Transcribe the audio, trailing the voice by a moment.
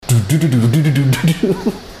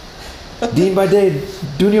Dean by day,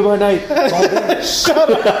 Dunya by night. Shut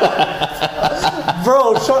up,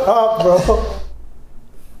 bro. Shut up, bro.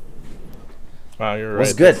 Wow, you're right.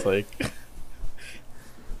 What's good? That's like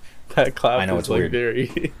that clap. I know, is it's like weird.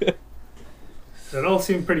 Very. That all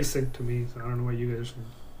seemed pretty sick to me. So I don't know what you guys think.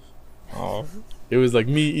 Oh, it was like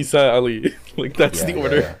me, Isa, Ali. Like that's the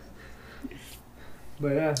order. Yeah.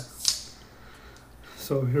 But yeah.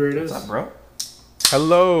 So here it is. What's up, bro?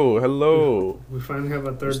 Hello. We finally have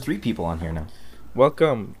a There's third. 3 people on here now.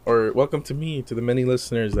 Welcome to me, to the many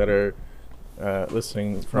listeners that are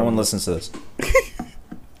listening. No one listens to this.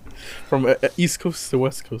 From East Coast to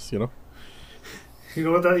West Coast. You know. You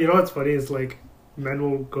know what? You know what's funny is like men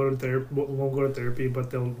won't go to therapy, but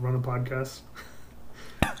they'll run a podcast.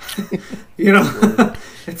 You know,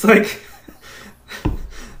 it's like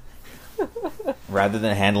Rather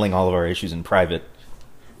than handling all of our issues in private,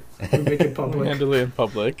 we make it public. Handle it in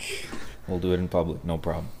public. we'll do it in public. No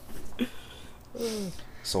problem.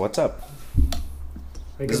 So what's up?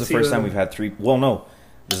 I This is can the see first that- time we've had 3... Well, no.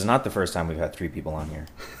 This is not the first time we've had 3 people on here.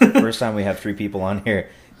 First time we had 3 people on here,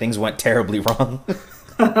 things went terribly wrong.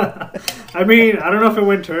 I mean, I don't know if it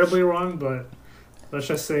went terribly wrong, but let's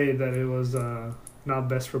just say that it was not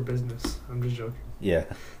best for business. I'm just joking. Yeah.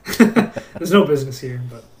 There's no business here,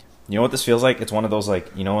 but You know what this feels like? It's one of those,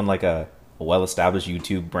 like, you know, when like a well-established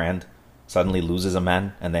YouTube brand suddenly loses a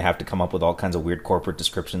man and they have to come up with all kinds of weird corporate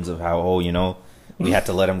descriptions of how, oh, you know, we had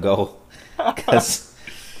to let him go because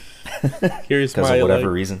Here's of my whatever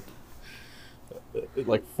reason.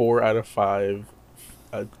 like 4 out of 5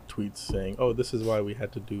 tweets saying, "Oh, this is why we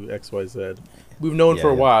had to do X, Y, Z." We've known for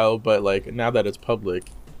a while, but like now that it's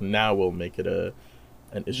public, now we'll make it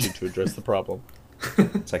an issue to address the problem.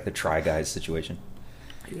 It's like the Try Guys situation.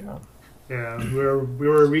 Yeah. yeah, we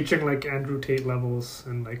were reaching like Andrew Tate levels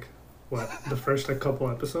in like what the first like couple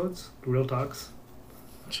episodes, real talks.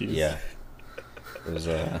 Jeez. Yeah. It was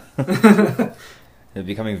it was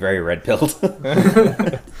becoming very red-pilled.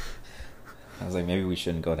 I was like, maybe we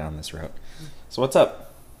shouldn't go down this route. So what's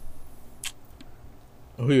up?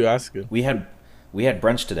 Who you asking? We had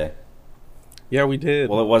brunch today. Yeah, we did.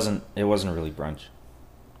 Well, it wasn't really brunch.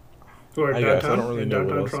 Or I guess I downtown, don't really in know what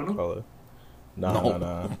downtown else Toronto, to call it. No.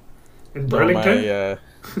 No. in No, Burlington.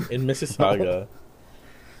 in Mississauga,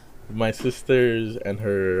 my sisters and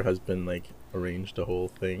her husband like arranged the whole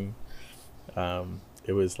thing.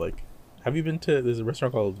 It was like, have you been to? There's a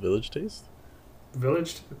restaurant called Village Taste.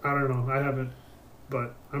 Village? I don't know. I haven't,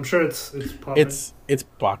 but I'm sure it's popping. It's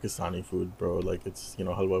Pakistani food, bro. Like it's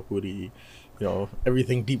halwa puri,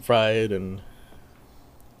 everything deep fried and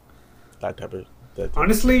that type of.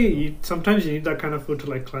 Honestly, sometimes you need that kind of food to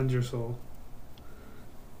like cleanse your soul.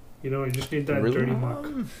 You know, you just need that Really? dirty muck.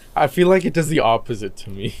 I feel like it does the opposite to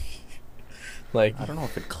me. Like I don't know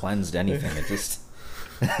if it cleansed anything. It just...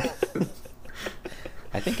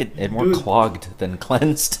 I think it more Dude. clogged than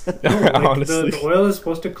cleansed. No, like Honestly. the oil is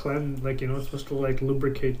supposed to cleanse, like it's supposed to like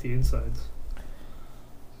lubricate the insides.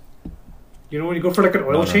 You know, when you go for like an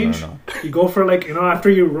oil change, No. you go for like after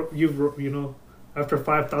you've after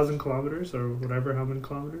 5,000 kilometers or whatever, how many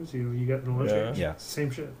kilometers, you get an oil Yeah. change. Yeah.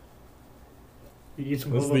 Same shit. You eat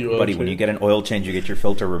some What's oil. the oil Buddy, when change? you get an oil change, you get your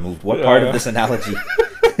filter removed. What Yeah. part of this analogy?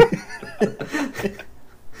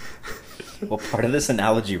 What part of this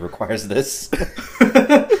analogy requires this?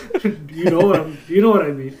 you know what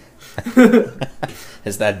I mean.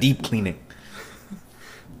 Is that deep cleaning?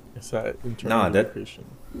 It's that internal Nah, that- lubrication.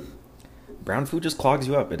 Brown food just clogs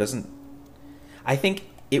you up. It doesn't... I think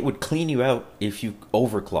it would clean you out if you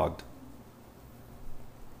overclogged.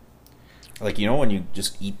 Like, when you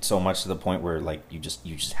just eat so much to the point where, like, you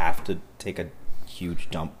just have to take a huge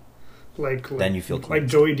dump. Like Then you feel like clean.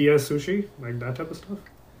 Joey Diaz sushi, like that type of stuff.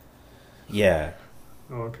 Yeah.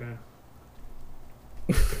 Oh, okay.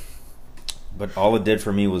 But all it did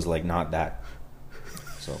for me was, like, not that.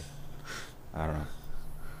 So, I don't know.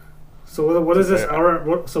 So what is this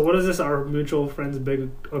Okay. what is this our mutual friend's big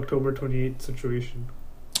October 28th situation?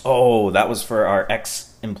 Oh, that was for our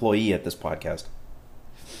ex-employee at this podcast.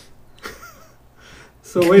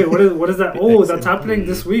 So wait, what is that? Oh, that's happening Ex-employee.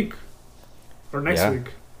 this week or next Yeah.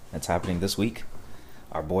 week. That's happening this week.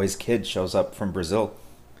 Our boy's kid shows up from Brazil.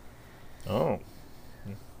 Oh.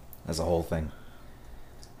 As a whole thing.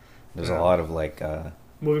 There's Yeah. a lot of, like...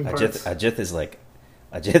 Moving parts. Ajith is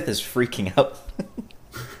freaking out.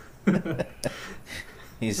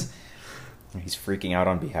 He's freaking out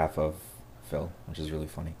on behalf of Phil, which is really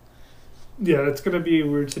funny. Yeah, it's gonna be a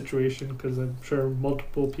weird situation because I'm sure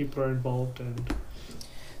multiple people are involved and.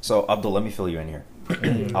 So, Abdul, let me fill you in here.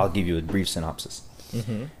 I'll give you a brief synopsis.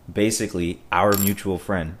 Mm-hmm. Basically, our mutual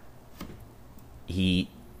friend, he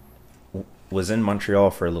was in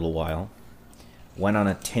Montreal for a little while, went on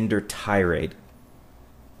a Tinder tirade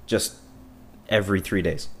just every 3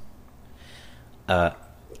 days.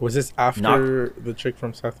 Was this after the chick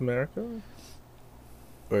from South America?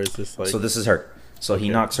 Or is this like... So this is her. So he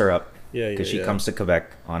Okay. knocks her up Yeah, because she comes to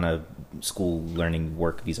Quebec on a school learning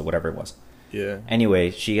work visa, whatever it was. Yeah.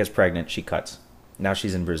 Anyway, she gets pregnant, she cuts. Now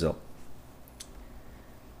she's in Brazil.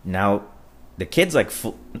 Now, the kid's like,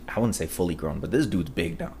 I wouldn't say fully grown, but this dude's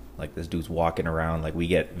big now. Like, this dude's walking around. Like, we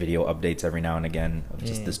get video updates every now and again of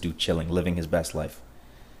just this dude chilling, living his best life.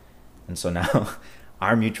 And so now,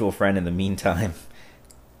 our mutual friend, in the meantime,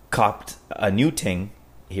 copped a new ting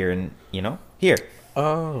here in, here.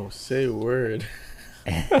 Oh, say a word.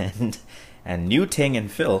 And new ting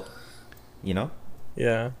and Phil,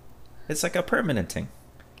 Yeah. it's like a permanent ting.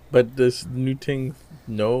 But does new thing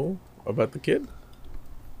know about the kid?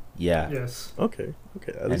 Yeah. Yes. Okay.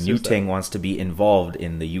 Okay. And new ting wants to be involved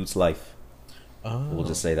in the youth's life. Oh. We'll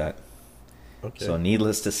just say that. Okay. So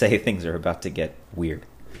needless to say, things are about to get weird.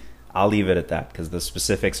 I'll leave it at that because the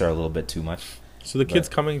specifics are a little bit too much. So the kid's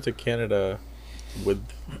coming to Canada with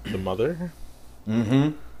the mother?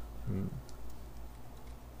 Mm-hmm.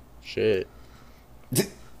 Shit.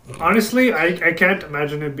 Honestly, I can't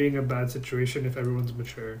imagine it being a bad situation if everyone's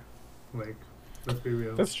mature. Like, let's be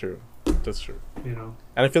real. That's true. That's true. You know.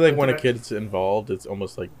 And I feel like But when a that- kid's involved, it's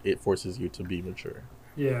almost like it forces you to be mature.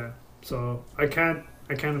 Yeah. So I can't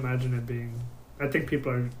imagine it being. I think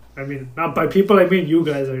people are. I mean, not by people. I mean you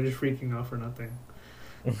guys are just freaking out for nothing.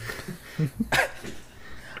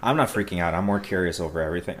 I'm not freaking out. I'm more curious over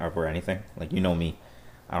anything. Like, you know me.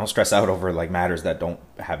 I don't stress out over like matters that don't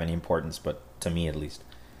have any importance, but to me at least.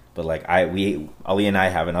 But like Ali and I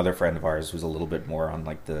have another friend of ours who's a little bit more on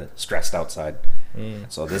like the stressed out side.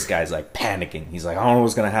 So this guy's like panicking. He's like, I don't know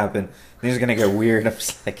what's gonna happen. Things are gonna get weird. I'm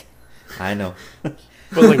just like, I know.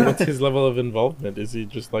 But like, what's his level of involvement? Is he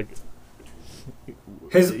just like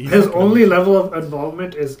His only level of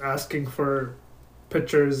involvement is asking for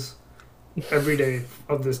pictures every day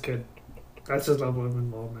of this kid. That's his level of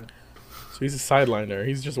involvement. So he's a sideliner.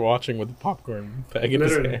 He's just watching with the popcorn bag in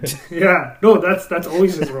his Literally. hand. Yeah. No, that's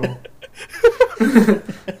always his role.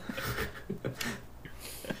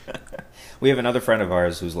 We have another friend of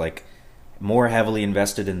ours who's like more heavily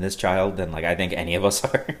invested in this child than like I think any of us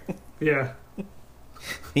are. Yeah.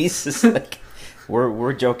 He's just like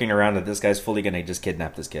we're joking around that this guy's fully gonna just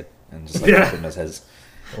kidnap this kid and just like Yeah. keep him as his.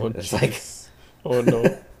 Oh, It's like jeez. Oh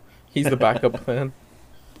no. He's the backup plan.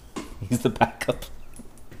 he's the backup.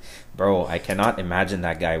 Bro, I cannot imagine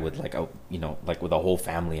that guy with like like with a whole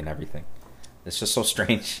family and everything. It's just so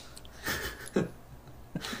strange. But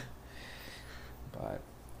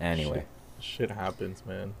anyway, Shit happens,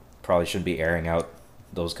 man. probably shouldn't be airing out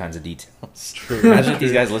those kinds of details. True. Imagine if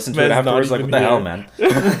these guys listen to it Man's not afterwards, like, even what the hell,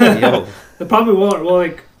 here. man? Yo. They probably won't. Well,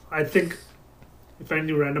 like, I think if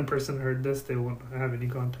any random person heard this, they won't have any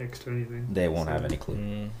context or anything. They won't So- have any clue.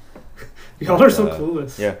 Mm. Y'all are so Uh,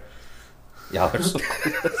 clueless. Yeah. Y'all are so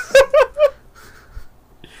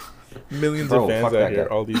Millions Bro, of fans fuck out that here. guy.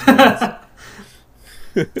 All these fans.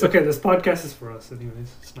 It's okay. This podcast is for us,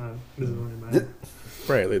 anyways. It's not. It doesn't really matter.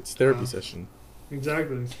 Right, it's therapy Uh, session.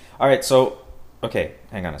 Exactly. All right, so, okay,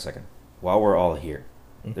 hang on a second. While we're all here,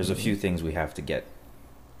 there's a Mhm. few things we have to get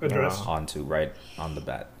Address. onto right on the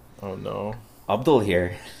bat. Oh no. Abdul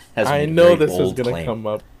here has I made a know very this was bold gonna claim. come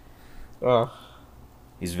up. Ugh.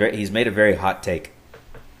 He's made a very hot take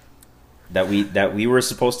that we were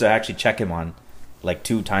supposed to actually check him on like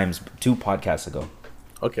two podcasts ago.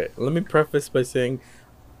 Okay, let me preface by saying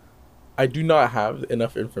I do not have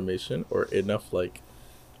enough information or enough like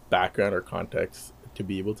background or context to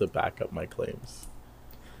be able to back up my claims.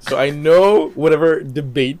 So I know whatever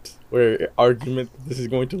debate or argument this is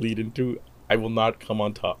going to lead into, I will not come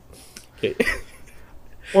on top. Okay.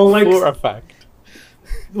 Well, like, For a fact.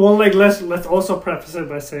 let's also preface it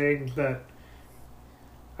by saying that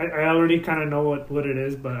I already kind of know what it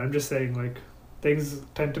is, but I'm just saying like things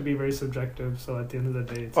tend to be very subjective. So at the end of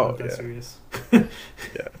the day, it's Oh, not that yeah. serious.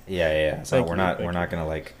 Yeah. So Thank we're you, not thank we're you. not gonna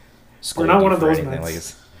like. We're scold not you one of for those anything, mans. like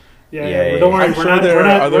it's- Yeah, Yeah, Don't yeah. worry. I'm We're sure not. there We're are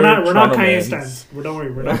not. other We're not. We're not Toronto Kanye mans. stans. Don't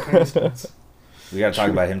worry. We're not Kanye stans. We gotta talk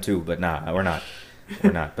about him too, but nah, we're not.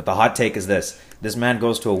 We're not. But the hot take is this: this man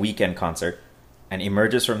goes to a weekend concert and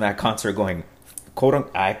emerges from that concert going,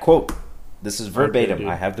 I quote, this is verbatim. dude.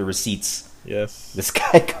 I have the receipts. Yes. This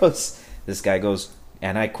guy goes,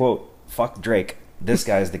 and I quote, "Fuck Drake. This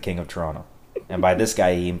guy is the king of Toronto." And by this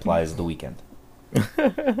guy, he implies the weekend.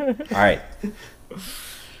 All right.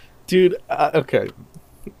 Dude, okay.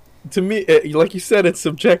 To me, like you said, it's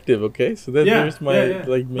subjective. Okay, so then Yeah. there's my yeah.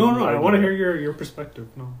 like. No. main I want to argument. hear your perspective.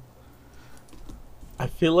 No. I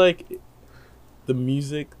feel like the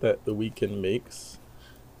music that The Weeknd makes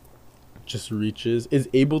just is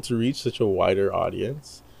able to reach such a wider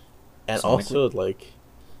audience, and also like,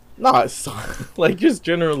 not like just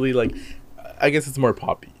generally like, I guess it's more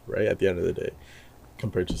poppy, right? At the end of the day,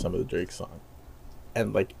 compared to some of the Drake songs,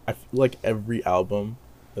 and like I feel like every album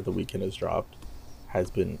that The Weeknd has dropped has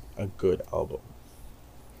been a good album,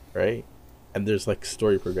 right? And there's like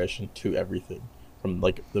story progression to everything from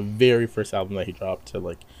like the very first album that he dropped to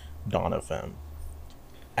like Dawn FM.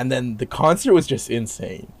 And then the concert was just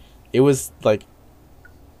insane. It was like,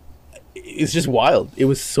 it's just wild. It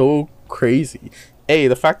was so crazy.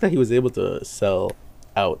 The fact that he was able to sell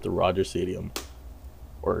out the Rogers Stadium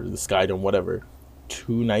or the Skydome, whatever,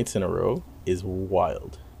 2 nights in a row is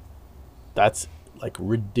wild. That's like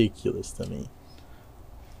ridiculous to me.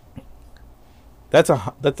 That's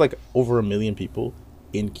like over 1 million people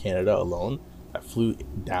in Canada alone that flew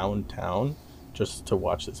downtown just to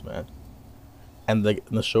watch this man. And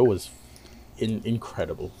the show was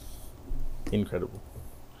incredible. I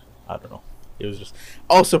don't know. It was just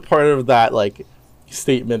also part of that like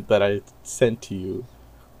statement that I sent to you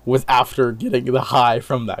was after getting the high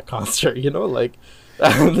from that concert, you know, like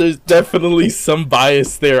there's definitely some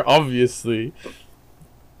bias there, obviously.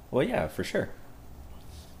 Well, yeah, for sure.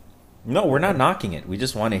 No, we're not knocking it. We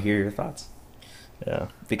just want to hear your thoughts. Yeah,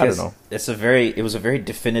 because I don't know. It was a very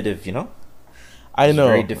definitive, you know. I know.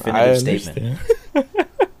 Very definitive statement.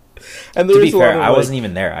 And to be fair, I wasn't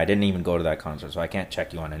even there. I didn't even go to that concert, so I can't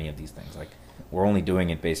check you on any of these things. Like, we're only doing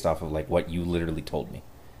it based off of like what you literally told me.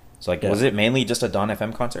 So, like, was it mainly just a Dawn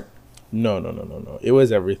FM concert? No. It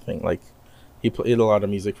was everything. Like, he played a lot of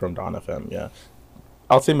music from Dawn FM. Yeah,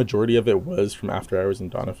 I'll say majority of it was from After Hours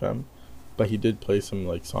and Dawn FM, but he did play some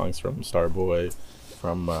like songs from Starboy,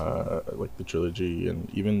 from like the trilogy,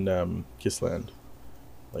 and even Kissland,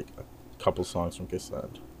 like a couple songs from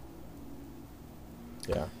Kissland.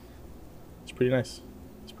 Yeah, it's pretty nice.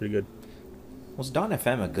 It's pretty good. Was Dawn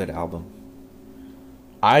FM a good album?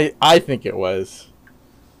 I think it was.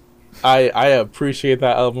 I appreciate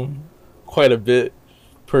that album quite a bit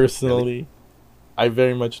personally. Really? I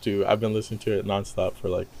very much do. I've been listening to it nonstop for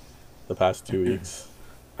like the past 2 weeks.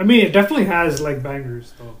 I mean, it definitely has like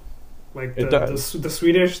bangers though, like the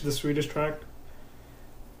Swedish track.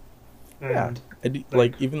 And yeah,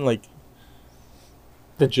 like even like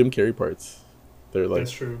the Jim Carrey parts. They're like,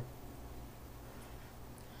 that's true.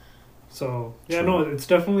 So yeah, no, it's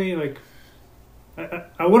definitely like,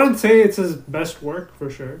 I wouldn't say it's his best work for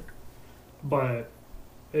sure, but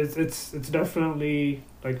it's definitely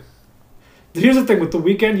like. Here's the thing with The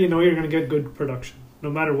Weeknd, you know you're gonna get good production no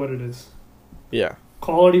matter what it is. Yeah.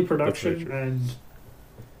 Quality production, and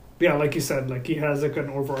yeah, like you said, like he has like an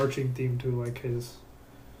overarching theme to like his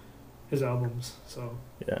albums. So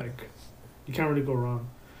yeah, like you can't really go wrong.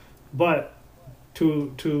 But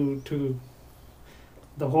to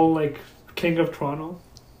the whole like King of Toronto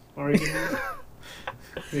argument.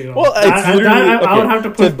 You know, well, I would have to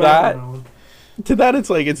push back on that one. To that, it's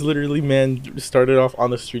like, it's literally, man, started off on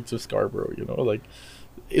the streets of Scarborough, you know? Like,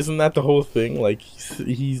 isn't that the whole thing? Like,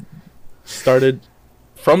 he started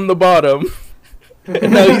from the bottom,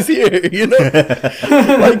 and now he's here, you know?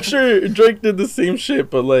 Like, sure, Drake did the same shit,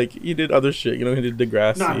 but, like, he did other shit, you know? He did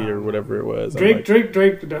Degrassi or whatever it was. Drake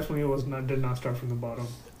definitely did not start from the bottom.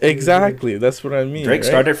 Exactly, that's what I mean. Drake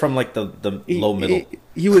started from, like, the low middle.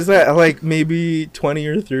 He was at, like, maybe 20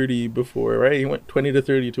 or 30 before, right? He went 20 to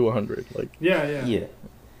 30 to 100. Like, yeah.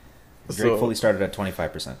 Drake fully started at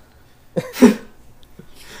 25%.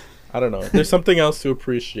 I don't know. There's something else to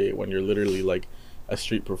appreciate when you're literally, like, a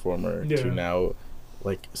street performer to now,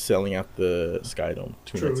 like, selling out the Skydome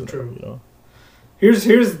 2 nights in a row, you know? Here's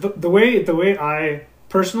the way I,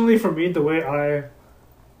 personally for me, the way I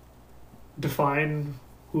define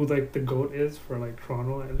who, like, the GOAT is for, like,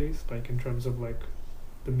 Toronto, at least, like, in terms of, like,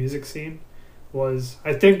 the music scene, was,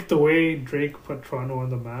 I think the way Drake put Toronto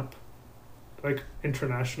on the map, like,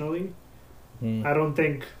 internationally, I don't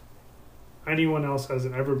think anyone else has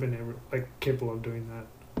ever been capable of doing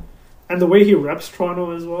that. And the way he reps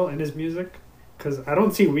Toronto as well in his music, because I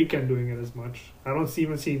don't see Weeknd doing it as much. I don't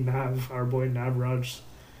even see Nav, our boy Nav Raj,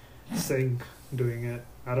 Singh doing it.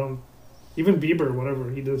 I don't, even Bieber, whatever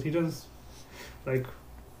he does, like,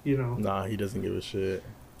 you know. Nah, he doesn't give a shit.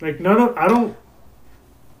 Like, no, I don't.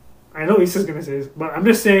 I know Issa's gonna say this, but I'm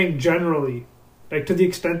just saying generally, like, to the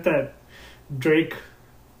extent that Drake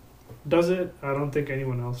does it, I don't think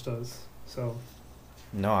anyone else does. So.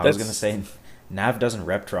 No, I was gonna say, Nav doesn't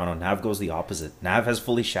rep Toronto. Nav goes the opposite. Nav has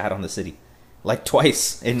fully shat on the city, like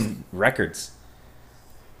twice in records.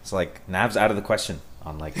 It's like Nav's out of the question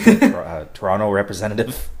on like Toronto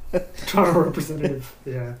representative. Toronto representative.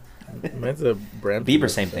 Yeah. Man's a brand. Bieber,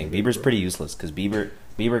 same thing. Bieber's pretty useless because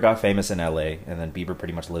Bieber got famous in L.A. and then Bieber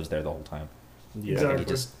pretty much lives there the whole time. Yeah.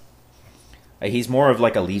 Exactly. He's more of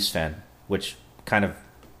like a Leafs fan, which kind of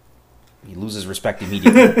he loses respect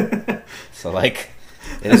immediately. So like,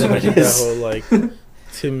 it is what it That is. whole like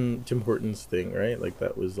Tim Hortons thing, right? Like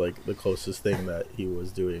that was like the closest thing that he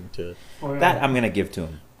was doing to. Oh, yeah. That I'm gonna give to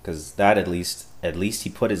him because that at least he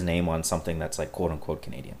put his name on something that's like quote unquote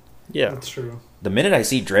Canadian. Yeah. That's true. The minute I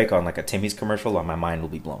see Drake on like a Timmy's commercial, my mind will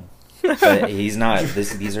be blown. But he's not.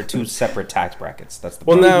 These are two separate tax brackets. That's the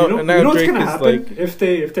Well, problem. now you know what's Drake gonna is happen like. if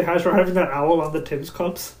they were having that owl on the Tim's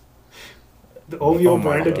cups, the OVO Oh my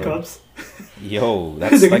branded God. cups. Yo,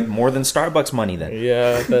 that's like more than Starbucks money then.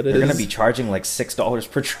 Yeah, that is. They're gonna be charging like $6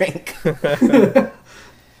 per drink.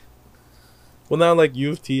 Well, now like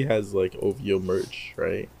U of T has like OVO merch,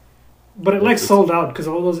 right? But it like It's- sold out because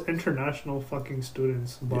all those international fucking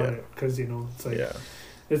students bought Yeah. it because it's like Yeah.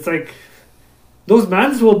 it's like those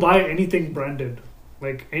mans will buy anything branded,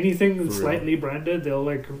 like anything For real. slightly branded, they'll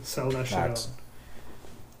like sell that shit Facts. out.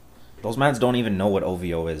 Those mans don't even know what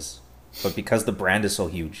OVO is, but because the brand is so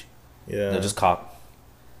huge, Yeah. they'll just cop.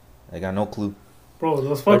 They got no clue. Bro,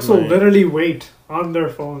 those Like fucks will my- literally wait on their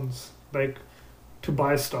phones like to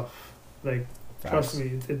buy stuff. Like trust Facts.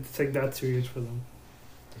 me, it's like that serious for them.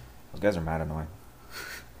 Those guys are mad annoying.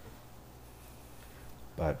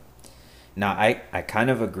 But now I kind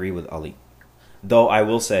of agree with Ali, though I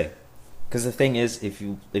will say, because the thing is, if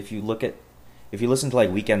you listen to like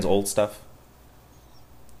Weeknd's old stuff,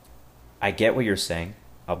 I get what you're saying,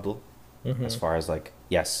 Abdul. Mhm. As far as like,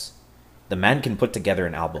 yes, the man can put together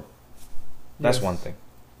an album. That's Yes. one thing.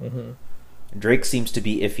 Mhm. Drake seems to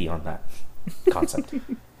be iffy on that concept.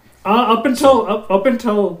 Up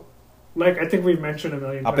until like I think we've mentioned a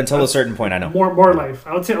million Up times. until a certain point, I know. More life.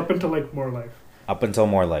 I would say up until like more life. Up until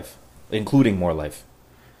More Life, including More Life.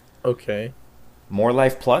 Okay. More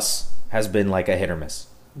Life Plus has been like a hit or miss.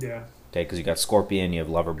 Yeah. Okay, because you got Scorpion, you have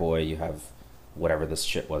Loverboy, you have whatever this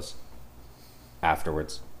shit was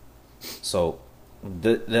afterwards. So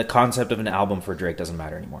the concept of an album for Drake doesn't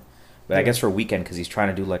matter anymore. But I Yeah. guess for Weeknd, because he's trying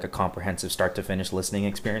to do like a comprehensive start to finish listening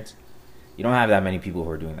experience, you don't have that many people who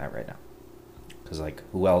are doing that right now. Because like,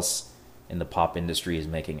 who else in the pop industry is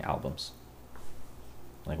making albums?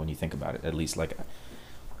 Like when you think about it, at least like,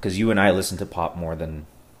 because you and I listen to pop I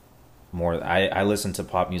listen to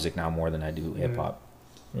pop music now more than I do hip hop.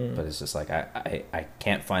 Mm. But it's just like I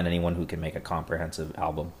can't find anyone who can make a comprehensive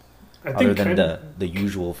album I other think than the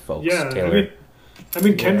usual folks. Yeah, Taylor. I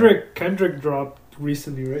mean Yeah. Kendrick dropped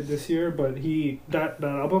recently, right, this year, but that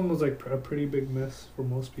album was like a pretty big miss for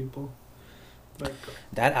most people. Like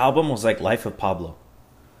That album was like Life of Pablo.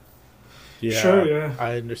 Yeah. Sure, yeah.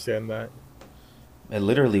 I understand that. It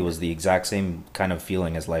literally was the exact same kind of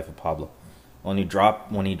feeling as Life of Pablo. When he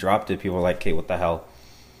dropped it, people were like, "Okay, what the hell?"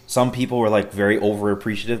 Some people were like very over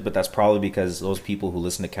appreciative, but that's probably because those people who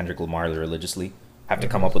listen to Kendrick Lamar religiously have to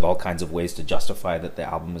come up with all kinds of ways to justify that the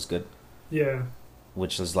album is good, yeah.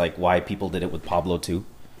 which is like why people did it with Pablo too.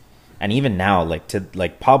 And even now,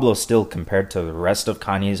 like Pablo still compared to the rest of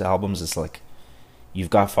Kanye's albums, it's like you've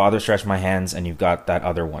got Father Stretch My Hands and you've got that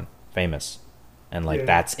other one, Famous, and like Yeah.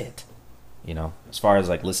 that's it. You know, as far as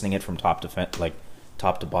like listening it from top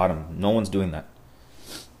to bottom, no one's doing that.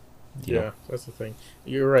 You Yeah, know? that's the thing.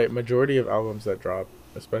 You're right. Majority of albums that drop,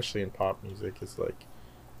 especially in pop music, is like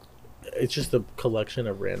it's just a collection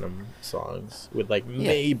of random songs with like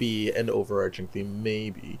maybe an overarching theme,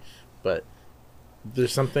 maybe, but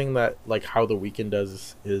there's something that like how The Weeknd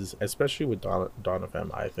does is especially with Dawn FM,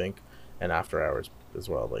 I think, and After Hours as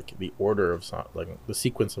well. Like the order of song, like the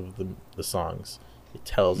sequence of the songs, it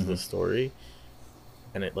tells the story.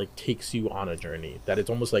 And it like takes you on a journey that it's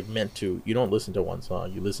almost like meant to. You don't listen to one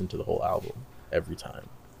song; you listen to the whole album every time.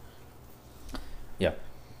 Yeah.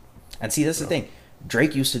 And see, that's the thing.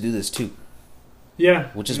 Drake used to do this too, Yeah.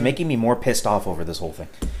 which is making me more pissed off over this whole thing.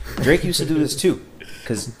 Drake used to do this too,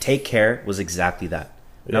 because Take Care was exactly that.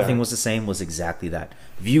 Yeah. Nothing Was the Same was exactly that.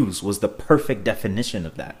 Views was the perfect definition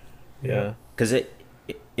of that. Yeah, Because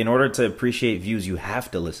in order to appreciate Views, you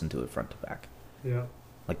have to listen to it front to back. Yeah.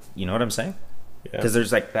 Like, you know what I'm saying? yeah. Because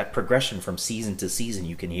there's like that progression from season to season.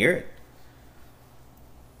 You can hear it.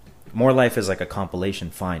 More Life is like a compilation,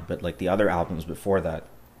 fine, but like the other albums before that,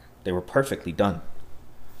 they were perfectly done.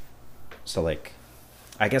 So like,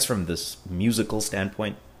 I guess from this musical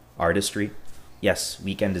standpoint, artistry, yes,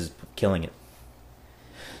 Weeknd is killing it.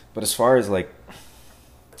 But as far as like,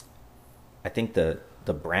 I think the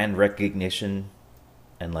brand recognition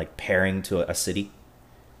and like pairing to a city,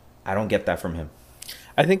 I don't get that from him.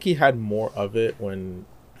 I think he had more of it when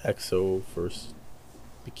EXO first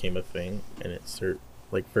became a thing and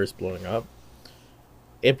like first blowing up,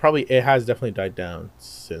 it has definitely died down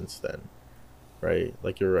since then, right?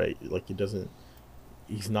 Like you're right, like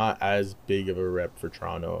he's not as big of a rep for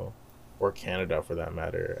Toronto or Canada for that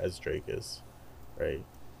matter as Drake is, right?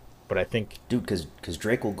 But I think, dude, because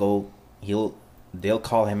Drake will go, they'll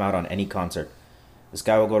call him out on any concert. This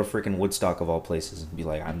guy will go to freaking Woodstock of all places and be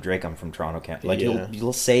like, "I'm Drake. I'm from Toronto, Canada." Like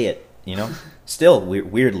he'll say it, you know. Still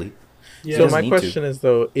weirdly. Yeah. So my question is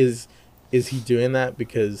though, is he doing that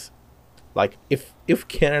because, like, if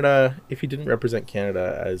he didn't represent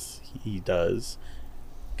Canada as he does,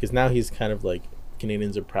 because now he's kind of like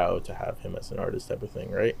Canadians are proud to have him as an artist type of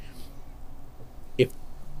thing, right?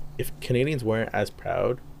 If Canadians weren't as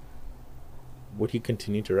proud, would he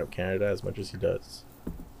continue to rep Canada as much as he does?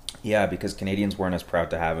 Yeah, because Canadians weren't as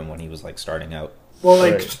proud to have him when he was like starting out. Well,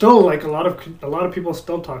 like still, like a lot of people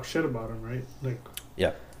still talk shit about him, right? Like,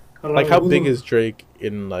 yeah. Like how big is Drake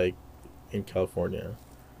in California?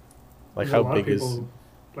 Like how big is?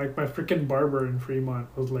 Like my freaking barber in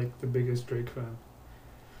Fremont was like the biggest Drake fan.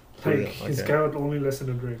 Like his guy would only listen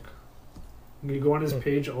to Drake. When you go on his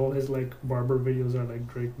page, all his like barber videos are like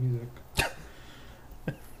Drake music.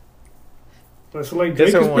 But so like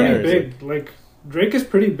Drake is pretty big. Like Drake is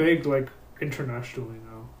pretty big, like internationally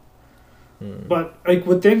now. But like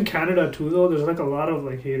within Canada too, though, there's like a lot of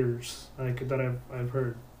like haters like that I've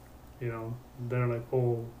heard. You know, they're like,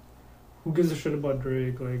 "Oh, who gives a shit about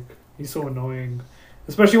Drake? Like he's so annoying,"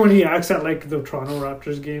 especially when he acts at like the Toronto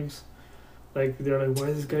Raptors games. Like they're like, "Why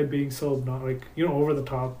is this guy being so not like over the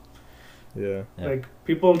top?" Yeah. Like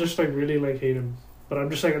people just like really like hate him. But I'm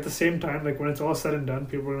just like at the same time, like when it's all said and done,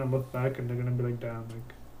 people are gonna look back and they're gonna be like, damn,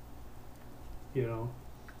 like,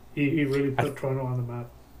 he really put Toronto on the map.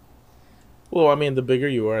 Well, I mean, the bigger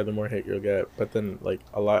you are, the more hate you'll get. But then, like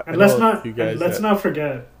a lot. And let's not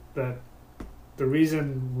forget that the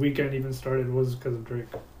reason Weeknd even started was because of Drake.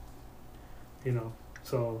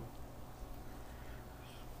 So.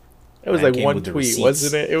 It was like one tweet,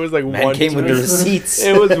 wasn't it? It was like Man one. Came with the receipts.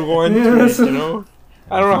 It was one tweet, you know.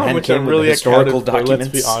 I don't know how much I'm really historical accounted for, let's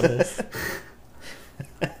be honest.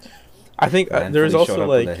 I think there's also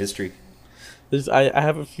like history. I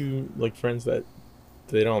have a few like friends that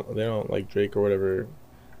they don't like Drake or whatever.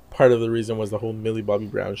 Part of the reason was the whole Millie Bobby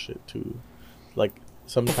Brown shit too. Like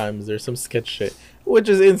sometimes there's some sketch shit, which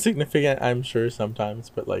is insignificant, I'm sure sometimes,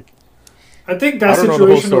 but like. I think that situation know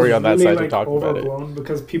the whole story on that really, side like, to talk overblown about it.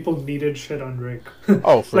 Because people needed shit on Drake.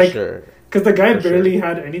 Oh, for sure. Because the guy barely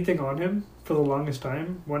had anything on him for the longest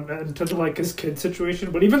time until like his kid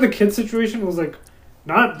situation. But even the kid situation was like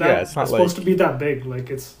not that. Yeah, it's not supposed to be that big. Like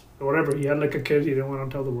it's whatever. He had like a kid he didn't want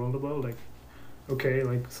to tell the world about. Like, okay,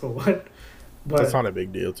 like so what? But that's not a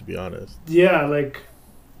big deal, to be honest. Yeah, like,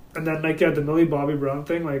 and then like the Millie Bobby Brown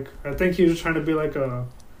thing. Like I think he was trying to be like a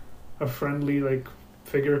friendly like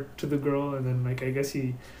figure to the girl, and then like I guess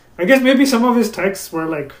maybe some of his texts were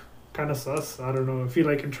like kind of sus. I don't know if he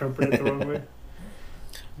like interpreted it the wrong way.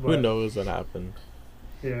 But, who knows what happened?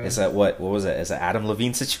 Yeah, is that what was it? Is it Adam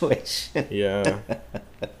Levine situation? Yeah.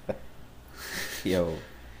 Yo,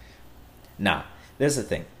 nah. There's the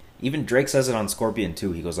thing. Even Drake says it on Scorpion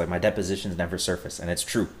too. He goes like, "My depositions never surface," and it's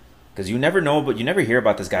true because you never know, but you never hear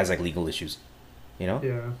about this guy's like legal issues. You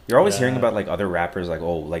know, you're always hearing about like other rappers, like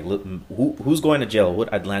who's going to jail?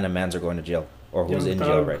 What Atlanta mans are going to jail, or who's in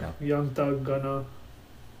jail right now? Young Thug, Gunna,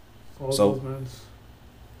 all those mans.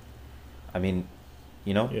 I mean,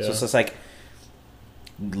 so it's just like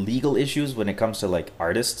legal issues when it comes to like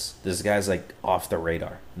artists. This guy's like off the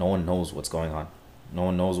radar. No one knows what's going on. No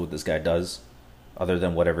one knows what this guy does, other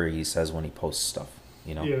than whatever he says when he posts stuff.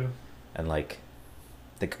 Yeah. And like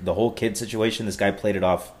the whole kid situation, this guy played it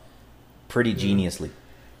off pretty geniusly.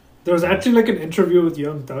 There was actually like an interview with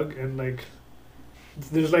Young Thug, and like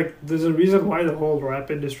there's a reason why the whole rap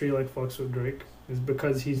industry like fucks with Drake is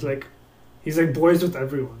because he's like boys with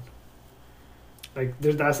everyone. Like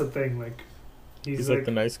that's the thing. Like he's like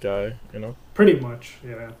the nice guy, Pretty much,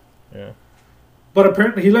 yeah. Yeah. But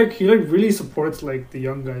apparently he really supports like the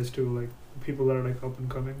young guys too, like people that are like up and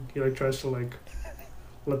coming. He like tries to like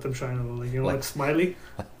let them shine a little, like Smiley.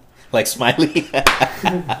 Like Smiley.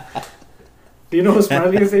 Do you know who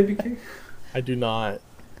Smiley is, ABK? I do not.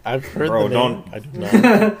 I've heard Bro, the name. don't. I do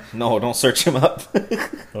not. No, don't search him up.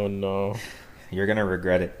 Oh no. You're gonna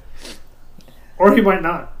regret it. Or he might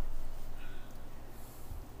not.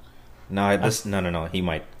 No. He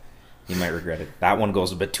might regret it. That one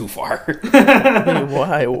goes a bit too far.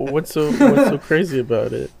 Why? What's so crazy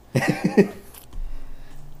about it?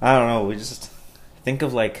 I don't know. We just think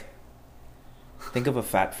of a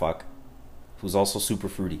fat fuck who's also super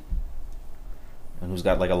fruity and who's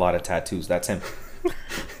got like a lot of tattoos. That's him.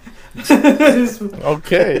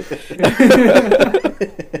 Okay.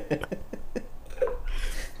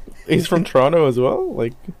 He's from Toronto as well?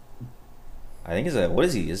 Like, I think he's a, what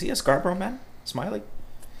is he? Is he a Scarborough man? Smiley?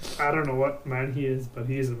 I don't know what man he is, but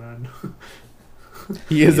he is a man.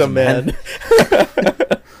 he is a man.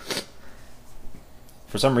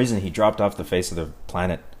 For some reason, he dropped off the face of the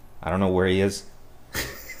planet. I don't know where he is.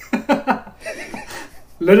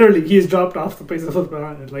 Literally, he's dropped off the face of the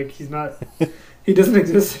planet. Like, he's not... He doesn't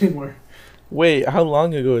exist anymore. Wait, how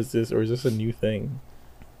long ago is this? Or is this a new thing?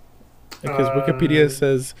 Because Wikipedia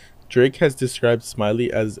says Drake has described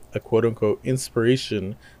Smiley as a quote-unquote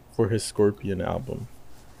inspiration for his Scorpion album.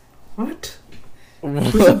 What?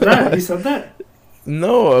 Who said that? He said that?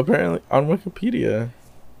 No, apparently on Wikipedia.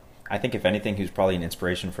 I think if anything, he was probably an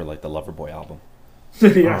inspiration for like the Loverboy album.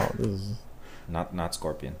 Yeah. Oh, this is... Not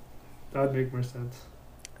Scorpion. That'd make more sense.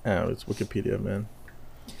 Oh, it's Wikipedia, man.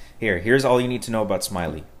 Here's all you need to know about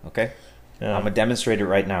Smiley, okay? Yeah. I'm gonna demonstrate it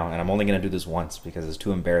right now, and I'm only gonna do this once because it's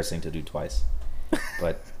too embarrassing to do twice.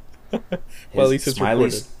 But Well, at least it's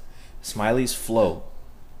recorded. Smiley's flow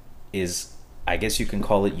is, I guess you can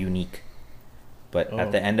call it unique. But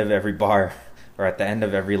at the end of every bar, or at the end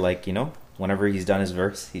of every, like, you know, whenever he's done his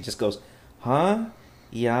verse, he just goes, huh?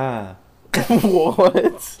 Yeah.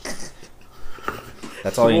 What?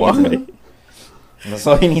 That's all you need to know. That's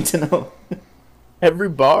all you need to know. Every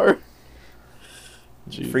bar?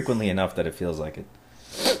 Jeez. Frequently enough that it feels like it.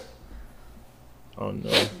 Oh no.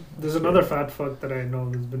 There's another fat fuck that I know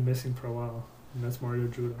that's been missing for a while, and that's Mario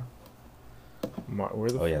Judah. Where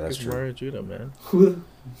the fuck that's is true. Mario Judah, man? Do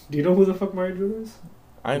you know who the fuck Mario Judah is?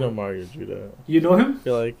 I know Mario Judah. You know him? I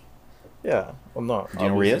feel like, yeah. Well, not. Do you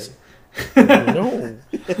know where he is? No.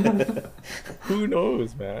 Who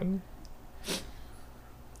knows, man?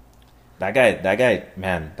 That guy,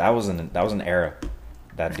 man, that was an era.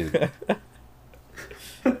 That dude.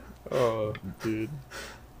 Oh, dude.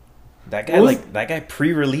 That guy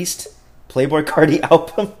pre-released Playboi Carti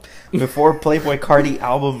album before Playboi Carti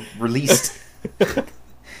album released.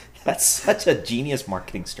 That's such a genius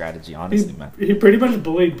marketing strategy, honestly, man. He pretty much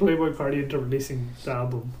bullied Playboi Carti into releasing the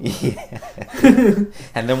album. Yeah.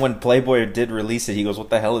 And then when Playboi did release it, he goes,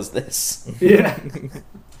 "What the hell is this?" Yeah.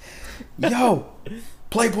 Yo,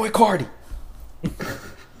 Playboi Carti.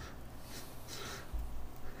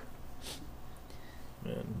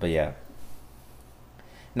 Man. But yeah.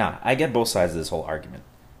 Nah, I get both sides of this whole argument.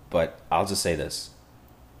 But I'll just say this.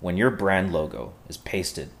 When your brand logo is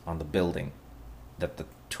pasted on the building that the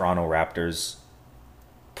Toronto Raptors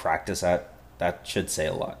practice at, that should say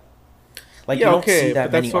a lot. Like, Yeah, you don't okay, see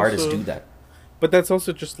that but many that's artists also- do that. But that's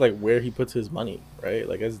also just like where he puts his money, right?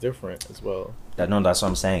 Like that's different as well. No, that's what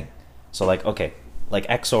I'm saying. So, like, okay, like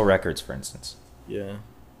XO Records, for instance. Yeah.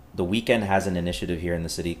 The Weeknd has an initiative here in the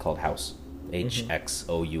city called House.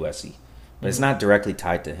 HXOUSE. But it's not directly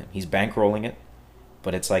tied to him. He's bankrolling it,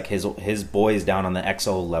 but it's like his boys down on the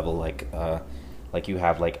XO level, like you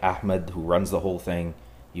have like Ahmed who runs the whole thing.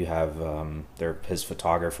 You have his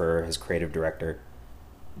photographer, his creative director.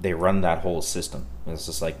 They run that whole system. It's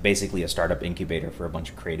just like basically a startup incubator for a bunch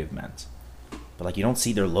of creative men. But like you don't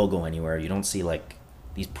see their logo anywhere. You don't see like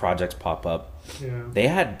these projects pop up. Yeah. They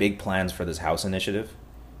had big plans for this house initiative.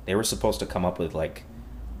 They were supposed to come up with like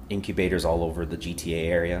incubators all over the GTA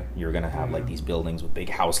area. You were going to have like these buildings with big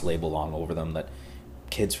house label all over them that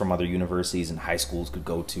kids from other universities and high schools could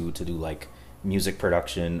go to do like music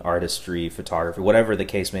production, artistry, photography, whatever the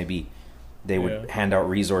case may be. They would hand out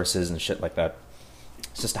resources and shit like that.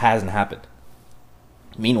 It just hasn't happened.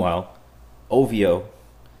 Meanwhile, OVO,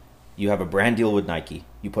 you have a brand deal with Nike.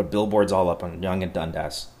 You put billboards all up on Yonge and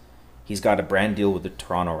Dundas. He's got a brand deal with the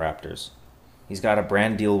Toronto Raptors. He's got a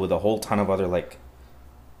brand deal with a whole ton of other like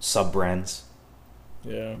sub-brands.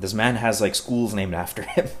 Yeah. This man has like schools named after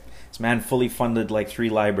him. This man fully funded like 3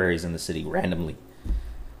 libraries in the city randomly.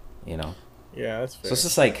 You know? Yeah, that's fair. So it's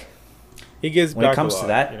just like he gives when back it comes a lot, to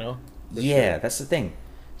that, you know? For yeah, sure. that's the thing.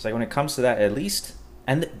 It's like when it comes to that, at least,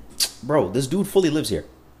 and bro, this dude fully lives here.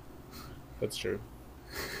 That's true.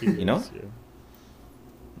 You know?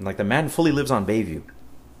 Like the man fully lives on Bayview.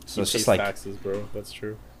 So it's just like taxes, bro. That's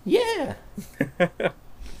true. yeah.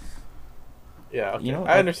 Yeah, okay. You know,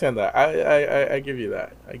 I understand that. I give you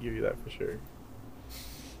that. I give you that for sure.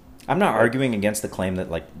 I'm not arguing against the claim that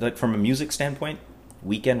like from a music standpoint,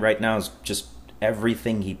 Weeknd right now is just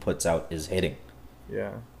everything he puts out is hitting.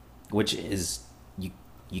 Yeah. Which is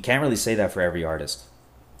you can't really say that for every artist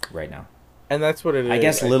right now. And that's what it is. I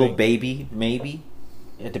guess I Little think. Baby, maybe,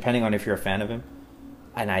 depending on if you're a fan of him.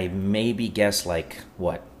 And I maybe guess like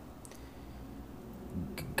what?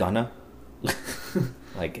 Gunna?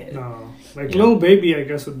 Like, No, like Yeah. Lil Baby, I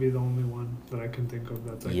guess would be the only one that I can think of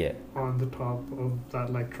that's like yeah. on the top of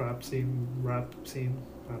that like rap scene.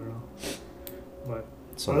 I don't know, but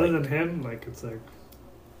So other like, than him, like it's like.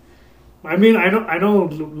 I mean, I know,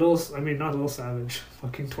 not Lil Savage,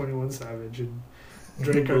 fucking 21 Savage and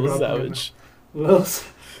Drake are Lil up there. Savage.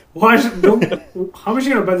 Why? How much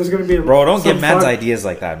you gonna bet there's gonna be? bro, don't some give man's fun- ideas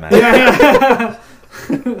like that, man. Yeah.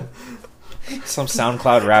 Some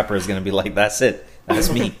SoundCloud rapper is gonna be like, "That's it.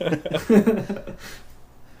 That's me."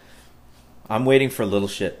 I'm waiting for Little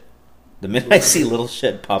Shit. The minute I see Little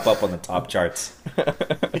Shit pop up on the top charts,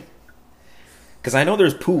 because I know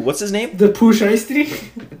there's Pooh. What's his name? The Pooh Shiesty?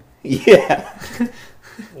 Yeah,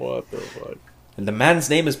 What the fuck? and the man's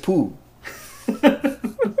name is Pooh.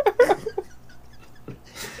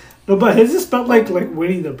 No, but his is spelled like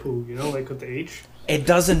Winnie the Pooh, you know, like with the H. It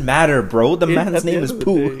doesn't matter, bro. The man's At the name end is of the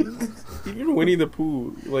Pooh. day, even Winnie the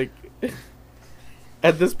Pooh, like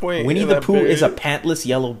at this point, Winnie the Pooh is a pantless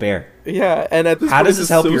yellow bear. yeah, and at this How point, does it's this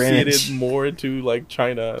help your associated image? more to like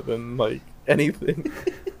China than like anything.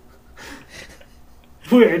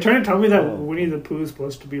 Wait, are you trying to tell me that Oh. Winnie the Pooh is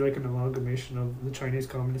supposed to be like an amalgamation of the Chinese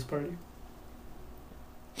Communist Party?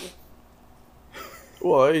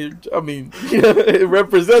 Well, I mean, it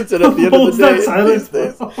represents it at the end What of was the day. that silence? these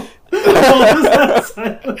days. bro? What was that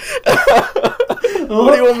silence?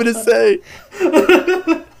 What do you want me to say?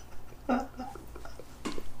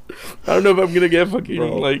 I don't know if I'm gonna get fucking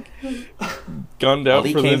Bro. like gunned out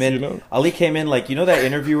Ali for came this, in. you know? Ali came in like, you know that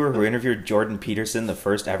interviewer who interviewed Jordan Peterson the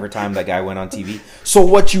first ever time that guy went on TV. So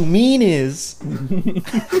what you mean is,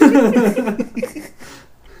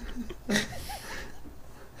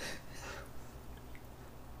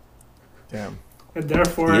 Damn. And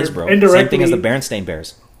therefore, he is, bro. indirectly, Same thing as the Berenstain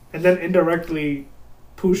Bears. and then indirectly,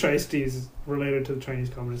 Pooh Shiesty is related to the Chinese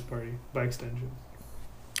Communist Party by extension.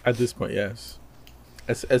 At this point, yes.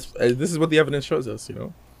 As this is what the evidence shows us, you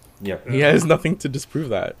know. Yep, He has nothing to disprove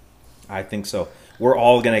that. I think so. We're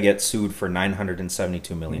all gonna get sued for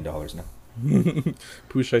 $972 million now.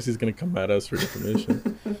 Pooh Shicey's gonna come at us for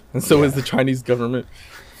defamation, and so is the Chinese government.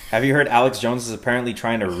 Have you heard Alex Jones is apparently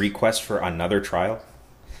trying to request for another trial?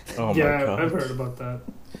 Oh yeah, my god, I've heard about that.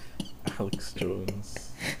 Alex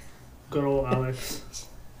Jones. Good old Alex.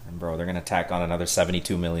 And bro, they're gonna tack on another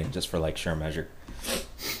 72 million just for like sure measure.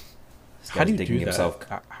 This How do you guy's do digging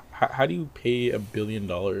that? How do you pay $1 billion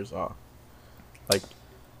off? Like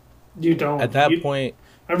You don't. at that You- point,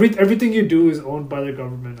 everything you do is owned by the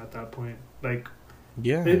government at that point. Like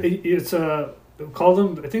yeah. it's call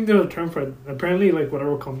them. I think there's a term for it. Apparently, like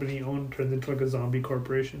whatever company you own turns into like a zombie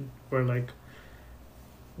corporation, where like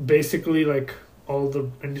basically like all the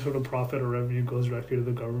any sort of profit or revenue goes directly to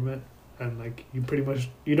the government, and like you pretty much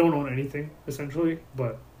you don't own anything essentially,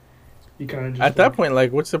 but you kind of just At that like, point,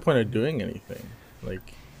 like, what's the point of doing anything?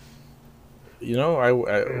 Like, you know,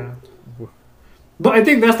 Yeah. But I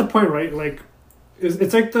think that's the point, right? Like,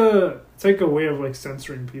 it's like a way of like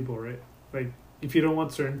censoring people, right? Like, if you don't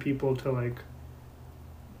want certain people to like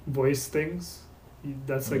voice things,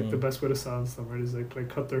 that's like the best way to silence them, right? Is like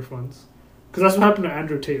cut their funds, because that's what happened to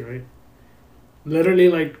Andrew Tate, right? Literally,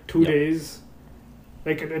 like 2 Yep. days,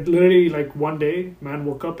 like it literally like one day, man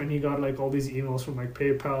woke up and he got like all these emails from like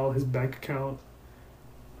PayPal, his bank account,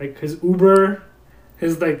 like his Uber,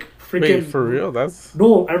 his like freaking wait, for real? That's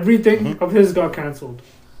no, everything Mhm. of his got cancelled.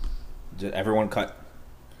 Everyone cut.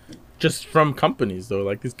 just from companies though.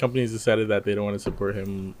 Like these companies decided that they don't want to support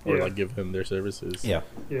him or Yeah. like give him their services. Yeah,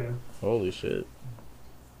 Yeah, Holy shit.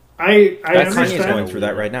 I Kanye's understand. going through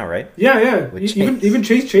that right now, right? Yeah, yeah. With Even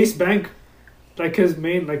Chase Bank, like his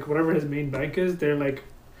main, like whatever his main bank is, they're like,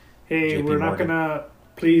 hey, JP we're not Morgan. gonna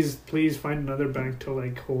please find another bank to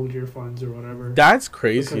like hold your funds or whatever. That's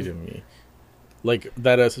crazy Because- to me. Like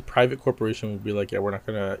that as a private corporation would be like, yeah, we're not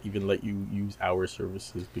gonna even let you use our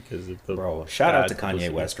services because of the Bro, shout out to bad Kanye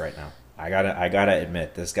publicity. West right now. I gotta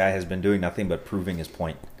admit, this guy has been doing nothing but proving his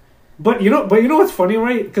point. But you know what's funny,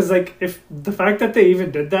 right? Because like if the fact that they even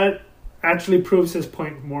did that actually proves his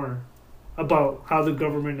point more about how the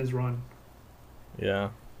government is run. Yeah.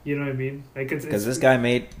 You know what I mean? Like it's Because this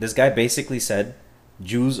guy basically said,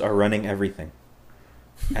 Jews are running everything,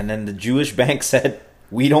 and then the Jewish bank said,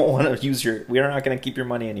 we don't want to use we're not going to keep your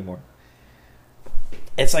money anymore.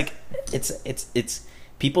 It's like it's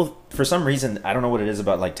people, for some reason, I don't know what it is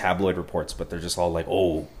about like tabloid reports, but they're just all like,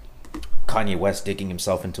 oh, Kanye West digging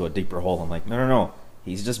himself into a deeper hole. I'm like, no,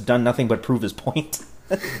 he's just done nothing but prove his point.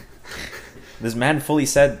 This man fully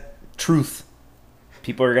said truth.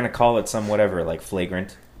 People are going to call it some whatever, like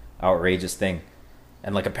flagrant, outrageous thing.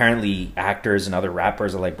 And like apparently actors and other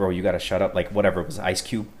rappers are like, bro, you got to shut up. Like whatever, it was Ice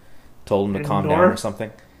Cube told him to And calm Nor? down or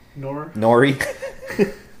something. Nor. Nori.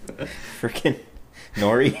 Freaking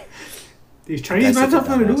Nori. These Chinese men have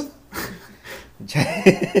nothing to do with.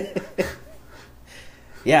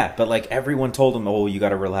 Yeah, but like everyone told him, "Oh, you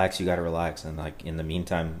gotta relax, and like in the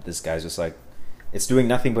meantime, this guy's just like, it's doing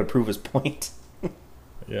nothing but prove his point.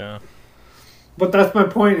 Yeah. But that's my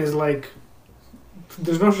point. Is like,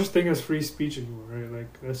 there's no such thing as free speech anymore, right?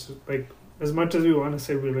 Like that's just, like, as much as we want to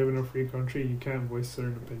say we live in a free country, you can't voice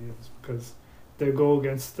certain opinions because they go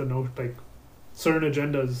against like certain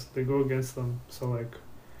agendas. They go against them. So like,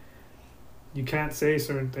 you can't say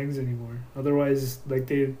certain things anymore. Otherwise, like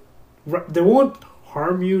they won't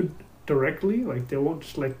harm you directly. Like they won't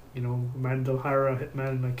just like, you know, they'll hire a hitman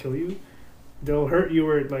and like kill you. They'll hurt you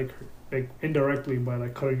or like indirectly by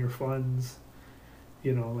like cutting your funds.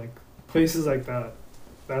 You know, like places like that.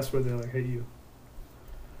 That's where they like hit you.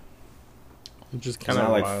 Which is kind of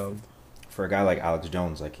like, wild. For a guy like Alex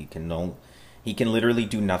Jones, like he can literally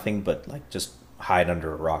do nothing but like just hide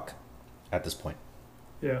under a rock at this point.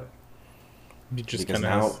 Yeah. You just because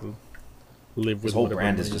kind now of live with his whole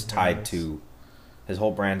brand is money just he tied has. to his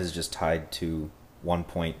whole brand is just tied to 1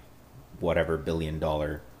 point whatever billion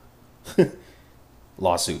dollar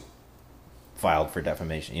lawsuit filed for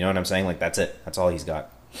defamation. You know what I'm saying? Like that's it. That's all he's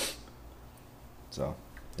got. So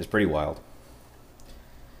it's pretty wild.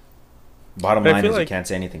 Bottom But I line feel is you like- can't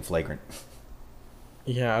say anything flagrant.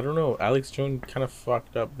 Yeah, I don't know. Alex Jones kind of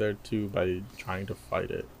fucked up there too by trying to fight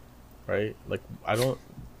it, right? Like, I don't.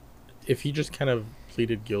 If he just kind of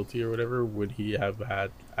pleaded guilty or whatever, would he have had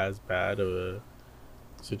as bad of a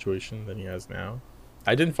situation than he has now?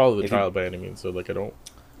 I didn't follow the If trial by any means, so like I don't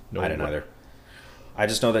know. I didn't what- either. I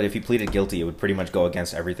just know that if he pleaded guilty, it would pretty much go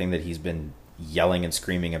against everything that he's been yelling and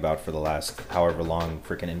screaming about for the last however long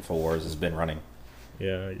freaking InfoWars has been running.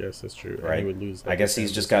 Yeah, I guess that's true. And Right. he would lose. I guess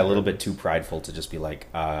he's just got a little bit too prideful to just be like,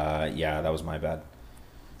 yeah, that was my bad.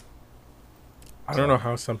 I don't know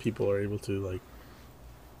how some people are able to like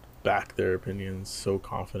back their opinions so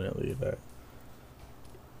confidently that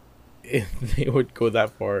if they would go that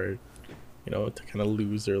far, you know, to kind of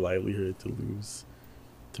lose their livelihood,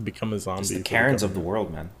 to become a zombie. It's the to Karens of become- the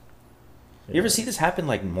world, man. Yeah. You ever see this happen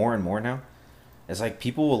like more and more now? It's like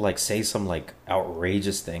people will like say some like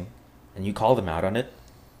outrageous thing and you call them out on it,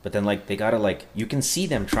 but then like they gotta like, you can see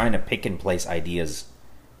them trying to pick and place ideas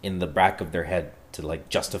in the back of their head to like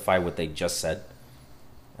justify what they just said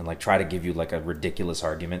and like try to give you like a ridiculous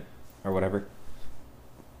argument or whatever.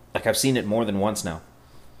 Like I've seen it more than once now.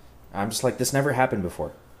 I'm just like, this never happened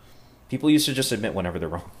before. People used to just admit whenever they're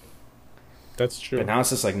wrong. That's true. But now it's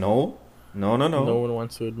just like, no. No one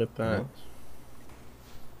wants to admit that. No.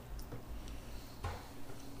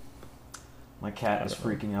 My cat is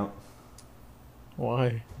freaking out.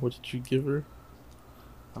 Why? What did you give her?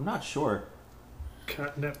 I'm not sure.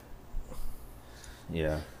 Catnip.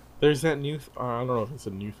 Yeah. There's that new. I don't know if it's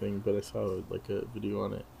a new thing, but I saw like a video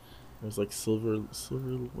on it. It was like silver.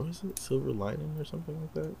 What is it? Silver lining or something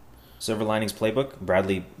like that. Silver Linings Playbook.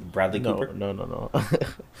 Bradley Cooper. No.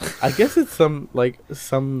 I guess it's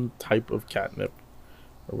some type of catnip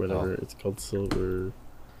or whatever. Oh. It's called silver.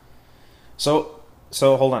 So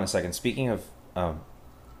hold on a second. Speaking of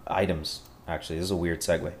items, actually, this is a weird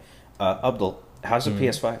segue. Abdul, how's the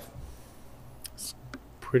PS5?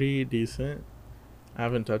 Pretty decent. I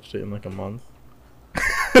haven't touched it in like a month.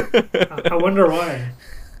 I wonder why.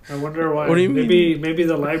 What do you mean? Maybe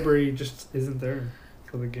the library just isn't there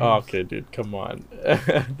for the games. Oh, okay, dude, come on.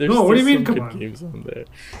 There's No, what do you still mean, some come good on? games on there.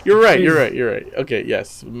 You're right. Jeez. Okay,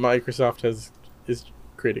 yes, Microsoft is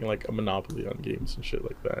creating like a monopoly on games and shit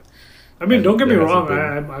like that. I mean, And don't get me there hasn't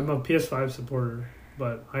wrong. been- I'm a PS5 supporter,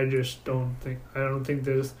 but I just don't think.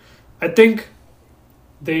 I think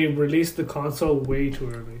they released the console way too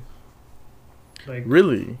early. Like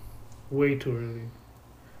Really? way too early.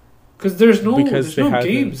 Because there's no Because they haven't-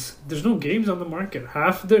 games. There's no games on the market.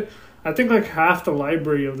 I think like half the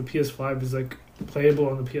library of the PS5 is like playable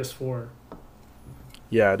on the PS4.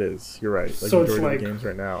 Yeah, it is. You're right. Like So it's majority like, of the games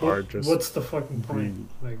right now are just. What's the fucking point?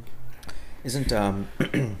 Like, Isn't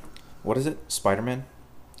what is it? Spider-Man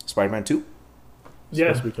 2? yeah,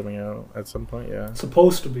 supposed to be coming out at some point? Yeah.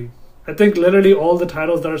 supposed to be. I think literally all the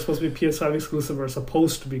titles that are supposed to be PS5 exclusive are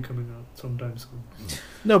supposed to be coming out sometime soon.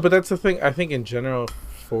 No, but that's the thing. I think in general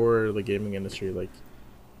for the gaming industry, like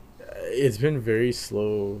it's been very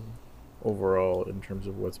slow overall in terms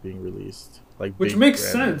of what's being released. Like, Which big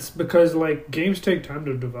makes branded- sense because like games take time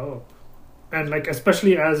to develop, and like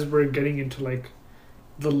especially as we're getting into like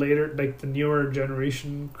the later, like the newer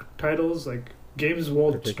generation titles, like games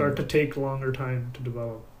will They're taking- start to take longer time to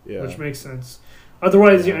develop, Yeah. which makes sense.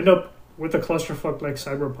 Otherwise, you Yeah. end up with a clusterfuck like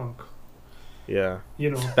Cyberpunk. Yeah.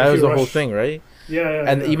 You know, That if was you the whole rush- thing, right? Yeah,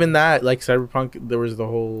 And yeah. even that, like Cyberpunk, there was the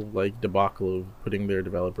whole like debacle of putting their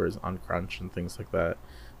developers on crunch and things like that.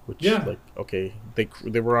 Which, Yeah. like, okay,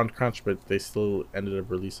 they were on crunch, but they still ended up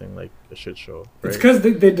releasing like a shit show. Right? It's because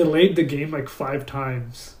they delayed the game like 5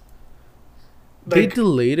 times. They Like,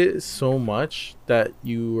 delayed it so much that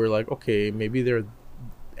you were like, okay, maybe they're,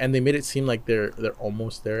 and they made it seem like they're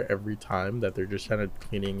almost there every time, that they're just kind of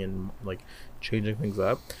cleaning and like changing things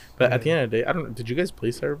up. But at the end of the day, I don't know. Did you guys play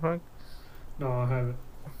Cyberpunk? no, I haven't.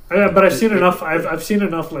 But I've seen enough. I've seen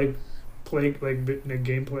enough like play like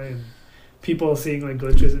gameplay and people seeing like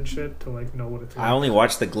glitches and shit to like know what it's like. I only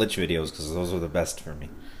watched the glitch videos because those were the best for me.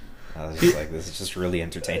 I was just like, this is just really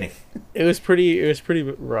entertaining. It was pretty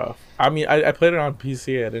rough. I mean, I played it on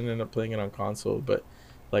PC. I didn't end up playing it on console, but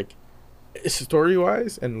like story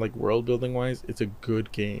wise and like world building wise, it's a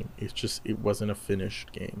good game. It's just it wasn't a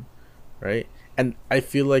finished game, right? And I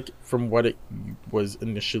feel like from what it was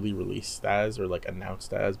initially released as, or like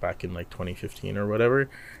announced as back in like 2015 or whatever,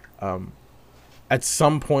 at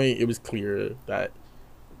some point it was clear that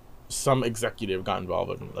some executive got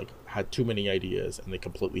involved and like had too many ideas and they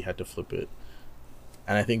completely had to flip it.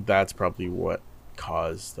 And I think that's probably what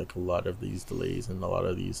caused like a lot of these delays and a lot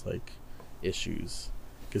of these like issues,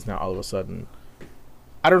 because now all of a sudden,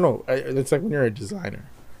 I don't know, it's like when you're a designer,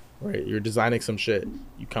 right? You're designing some shit,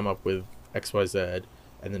 you come up with XYZ,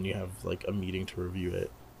 and then you have like a meeting to review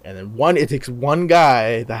it, and then it takes one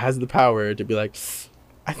guy that has the power to be like,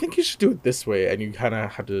 I think you should do it this way, and you kind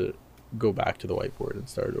of have to go back to the whiteboard and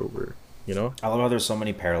start over, you know? I love how there's so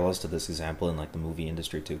many parallels to this example in like the movie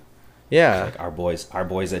industry too. Yeah. Like our boys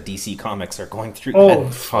at DC Comics are going through. Oh,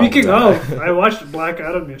 that. speaking of, I watched Black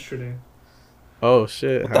Adam yesterday. Oh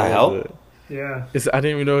shit! What the hell? Was it? Yeah. I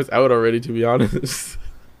didn't even know it's out already, to be honest.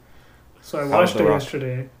 So I How watched was it The Rock?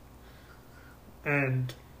 yesterday,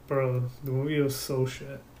 and bro, the movie was so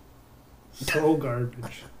shit, so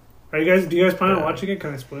garbage. Do you guys plan on Yeah. watching it?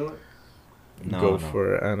 Can I spoil it? Go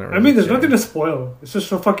for it. I mean, there's nothing to spoil. It's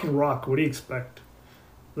just a fucking rock. What do you expect?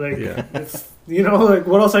 Like, Yeah. it's like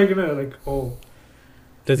what else are you gonna like? Oh,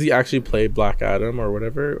 Does he actually play Black Adam or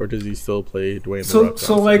whatever, or does he still play Dwayne So- the Rock so,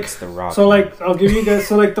 Johnson? like- It's The Rock. so like I'll give you guys.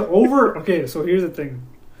 So like the over. Okay, so here's the thing.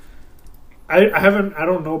 I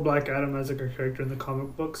don't know Black Adam as like a character in the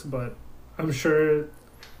comic books, but I'm sure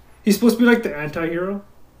he's supposed to be like the anti-hero.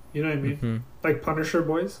 You know what I mean? Mhm. Like Punisher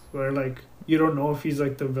boys, where like you don't know if he's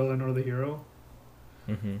like the villain or the hero,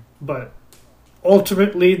 Mhm. but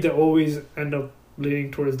ultimately they always end up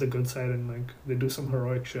leaning towards the good side and like they do some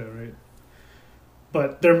heroic shit, right?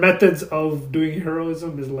 But their methods of doing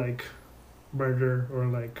heroism is like murder or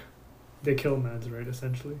like they kill mans, right?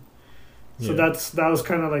 Essentially. So Yeah. that was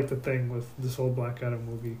kind of like the thing with this whole Black Adam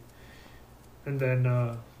movie, and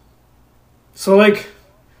then so like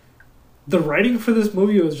the writing for this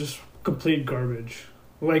movie was just complete garbage.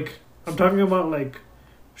 Like I'm talking about like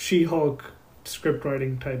She-Hulk script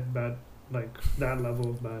writing type bad, like that level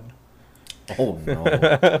of bad. Oh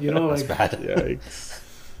no, You know, that's like bad. Yikes!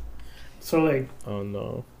 so like Oh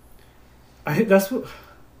no! that's what,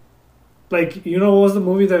 like you know what was the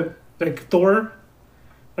movie that like Thor,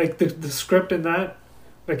 like the script in that,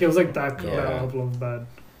 like it was like that Yeah. level of bad.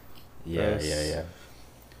 Yeah.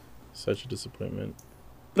 Such a disappointment.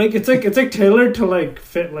 Like it's like tailored to like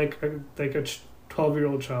fit like a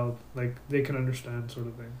 12-year-old child, like they can understand sort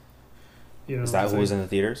of thing. You know, Is that it's who was like- in the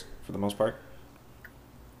theaters for the most part?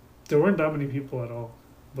 There weren't that many people at all,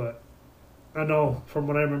 but I know from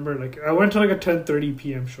what I remember, like I went to like a 10:30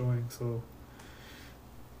 p.m. showing, so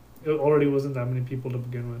it already wasn't that many people to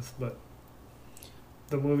begin with. But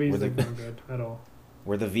the movie's Were they- like not good at all.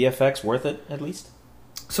 Were the VFX worth it at least?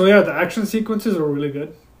 So yeah, the action sequences were really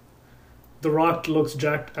good. The Rock looks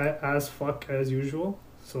jacked as fuck as usual,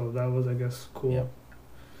 so that was, I guess, cool. Yep.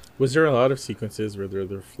 Was there a lot of sequences where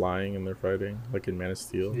they're flying and they're fighting, like in Man of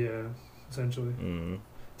Steel? Yeah, essentially. Mm.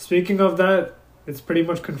 Speaking of that, it's pretty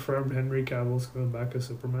much confirmed Henry Cavill's going back as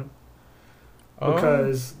Superman. Oh.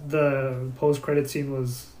 Because the post-credit scene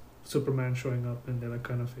was Superman showing up and they like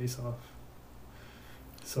kind of face off.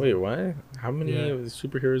 So Wait, what? How many Yeah. of the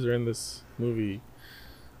superheroes are in this movie?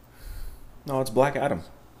 No, it's Black Adam.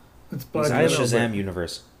 it's He's Black in I the know, Adam. Shazam but-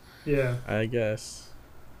 universe. Yeah, I guess.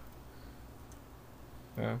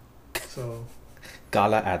 Yeah. so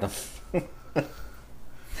Gala Adam.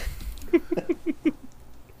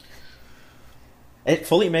 It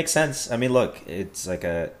fully makes sense. I mean, look, it's like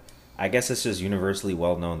I guess it's just universally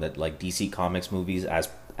well known that like DC Comics movies,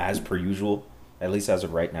 as per usual, at least as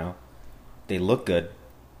of right now, they look good,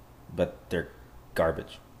 but they're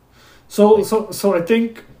garbage. so I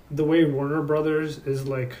think the way Warner Brothers is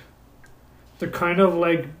like they're kind of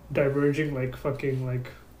like diverging, like fucking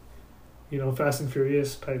like, you know, Fast and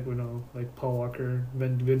Furious type, you know, like Paul Walker,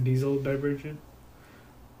 Vin Diesel divergent,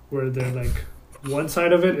 where they're like, one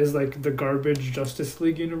side of it is like the garbage Justice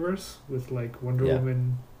League universe with like Wonder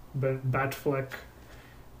Woman, Batfleck,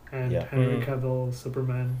 and Henry Cavill,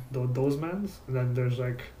 Superman, those mans, and then there's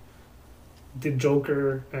like the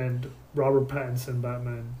Joker and Robert Pattinson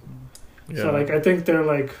Batman. Yeah. So like I think they're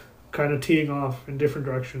like kind of teeing off in different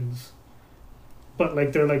directions, but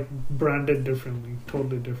like they're like branded differently,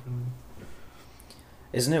 totally differently.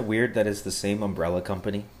 Isn't it weird that it's the same umbrella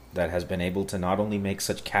company that has been able to not only make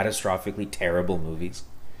such catastrophically terrible movies,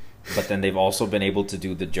 but then they've also been able to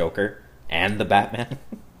do the Joker and the Batman?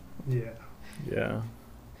 Yeah.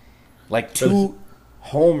 Like 2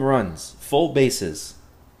 home runs, full bases.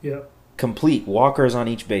 Yeah. Complete walkers on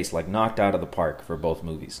each base, like knocked out of the park for both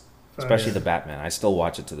movies. Especially the Batman. I still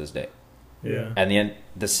watch it to this day. Yeah. And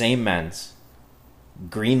the same man's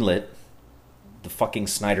greenlit the fucking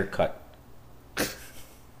Snyder Cut.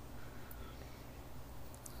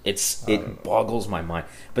 It boggles my mind.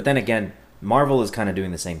 But then again, Marvel is kind of doing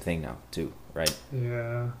the same thing now too, right?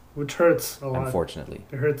 Yeah, which hurts a lot. Unfortunately,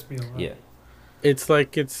 it hurts me a lot. Yeah, it's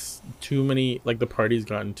like it's too many. Like the party's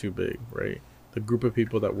gotten too big, right? The group of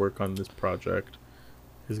people that work on this project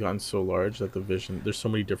has gotten so large that the vision. There's so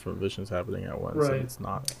many different visions happening at once. Right. And it's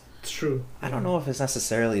not. It's true. I don't know if it's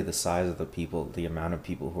necessarily the size of the people, the amount of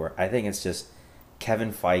people who are. I think it's just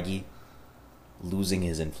Kevin Feige losing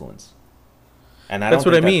his influence. And that's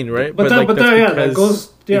what I mean, right? But that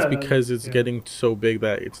goes. Yeah, it's because it's getting so big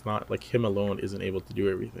that it's not like him alone isn't able to do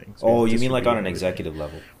everything. So you mean like on an executive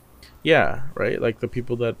level? Yeah, right. Like the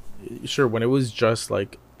people that, sure, when it was just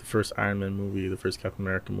like the first Iron Man movie, the first Captain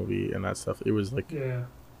America movie, and that stuff, it was like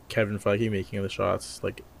Kevin Feige making the shots,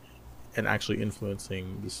 like, and actually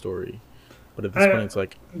influencing the story. But at this point, it's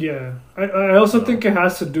like I also think it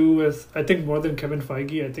has to do with, I think more than Kevin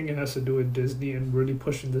Feige, I think it has to do with Disney and really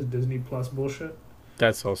pushing this Disney Plus bullshit.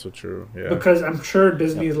 That's also true. Yeah, because I'm sure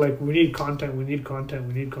Disney is like, we need content.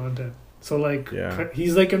 So like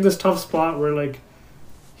he's like in this tough spot where like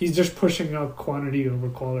he's just pushing out quantity over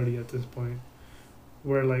quality at this point.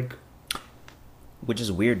 Where like, which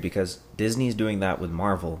is weird because Disney's doing that with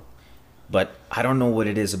Marvel. But I don't know what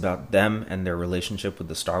it is about them and their relationship with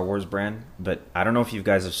the Star Wars brand. But I don't know if you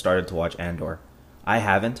guys have started to watch Andor. I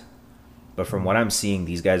haven't. But from what I'm seeing,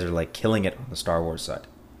 these guys are like killing it on the Star Wars side.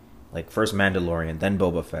 Like first Mandalorian, then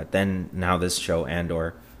Boba Fett, then now this show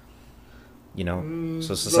Andor. You know,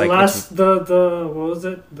 so it's just the like last the what was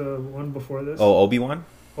it? The one before this? Oh, Obi-Wan.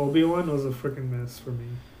 Obi-Wan was a freaking mess for me.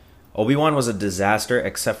 Obi-Wan was a disaster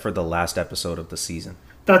except for the last episode of the season.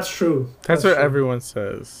 That's true. That's what everyone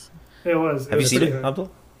says. It was. Have you seen it, Abdul?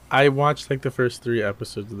 I watched like the first 3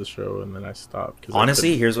 episodes of the show and then I stopped.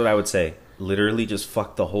 Honestly, here's what I would say. Literally just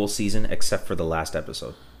fuck the whole season except for the last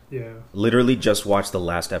episode. Yeah. Literally just watch the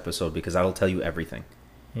last episode because that'll tell you everything.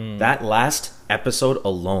 That last episode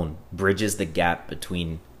alone bridges the gap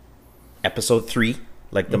between episode 3,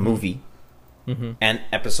 like the movie, and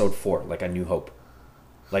episode 4, like A New Hope.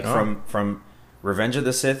 Like from Revenge of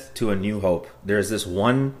the Sith to A New Hope, there's this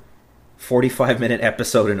one 45-minute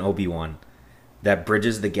episode in Obi-Wan that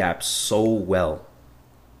bridges the gap so well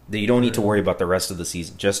that you don't need to worry about the rest of the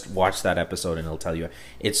season. Just watch that episode and it'll tell you.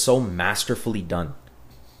 It's so masterfully done.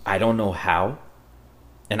 I don't know how,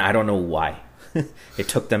 and I don't know why. It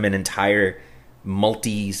took them an entire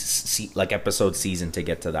episode season to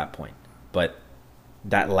get to that point. But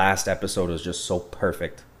that last episode was just so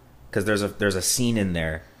perfect. Because there's a scene in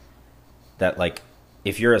there that, like,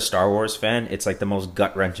 if you're a Star Wars fan, it's like the most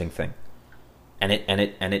gut-wrenching thing. And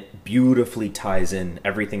it beautifully ties in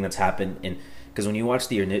everything that's happened in, because when you watch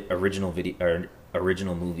the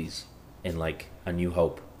original movies in like A New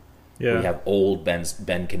Hope, we have old Ben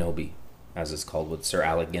Kenobi, as it's called, with Sir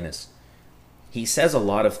Alec Guinness. He says a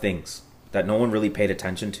lot of things that no one really paid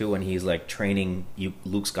attention to when he's like training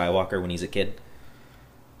Luke Skywalker when he's a kid.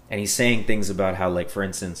 And he's saying things about how, like, for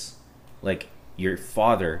instance, like, your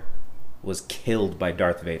father was killed by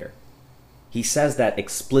Darth Vader. He says that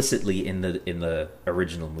explicitly in the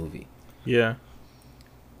original movie. Yeah.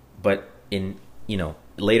 But in,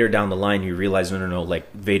 later down the line, you realize, no,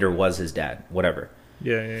 like, Vader was his dad, whatever.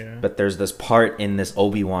 Yeah. But there's this part in this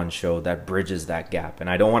Obi-Wan show that bridges that gap. And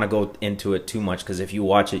I don't want to go into it too much, because if you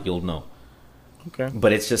watch it, you'll know. Okay.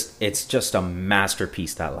 But it's just a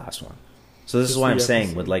masterpiece, that last one. So this is why I'm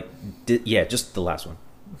saying with, like, just the last one.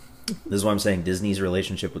 This is why I'm saying Disney's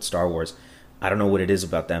relationship with Star Wars, I don't know what it is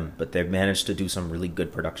about them, but they've managed to do some really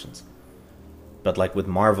good productions. But like with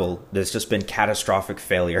Marvel, there's just been catastrophic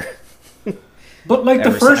failure. But like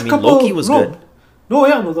the first couple, Loki was good. No,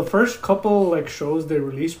 yeah, no. The first couple like shows they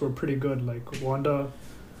released were pretty good. Like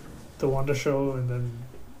the Wanda show, and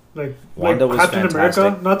then Wanda like was Captain fantastic.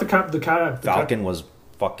 America, not the cap. Falcon was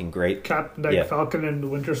fucking great. Yeah. Falcon and the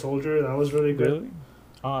Winter Soldier. That was really good. Really?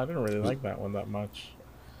 Oh, I didn't really like that one that much.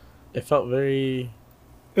 It felt very.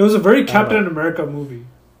 It was a very I don't Captain know. America movie.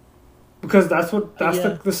 Because that's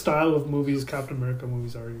Yeah. the style of movies Captain America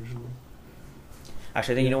movies are usually.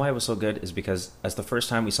 Actually, I think you know why it was so good is because as the first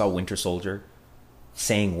time we saw Winter Soldier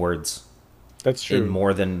saying words That's true.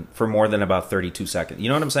 for more than about 32 seconds. You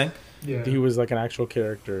know what I'm saying? Yeah. He was like an actual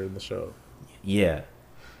character in the show. Yeah.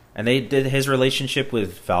 And they did his relationship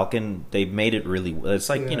with Falcon. They made it really. It's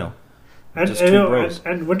like Yeah. just two bros.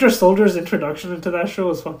 and Winter Soldier's introduction into that show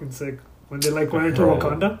was fucking sick. When they like went into Bro.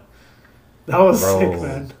 Wakanda. That was Bro. sick,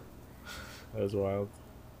 man. That was wild.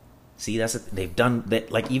 See, they've done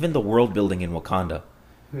that. Like even the world building in Wakanda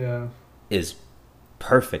Yeah. is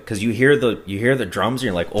perfect because you hear the drums and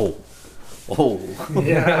you're like, oh.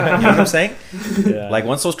 Yeah. You know what I'm saying? Yeah. Like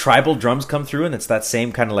once those tribal drums come through and it's that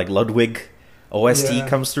same kind of like Ludwig OST Yeah.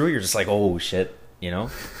 comes through, you're just like, oh shit,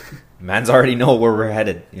 man's already know where we're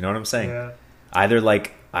headed. You know what I'm saying? Yeah.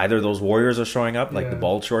 Either those warriors are showing up like the Yeah.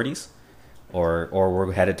 bald shorties, or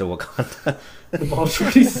we're headed to Wakanda. The ball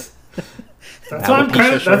shorties. That's why I'm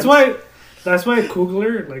kind of. That's why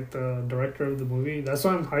Coogler, like the director of the movie, that's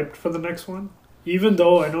why I'm hyped for the next one. Even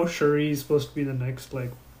though I know Shuri's supposed to be the next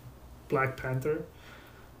like Black Panther,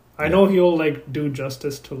 I know he'll like do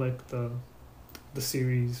justice to like the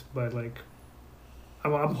series, but like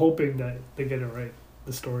I'm hoping that they get it right,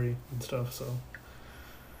 the story and stuff. So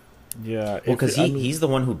Yeah. Well, because he's the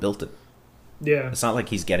one who built it. yeah, It's not like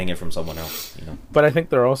he's getting it from someone else. But I think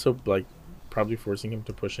they're also like probably forcing him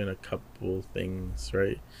to push in a couple things,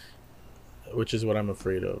 right? Which is what I'm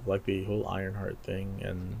afraid of, like the whole Ironheart thing,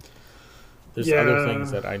 and there's other Yeah.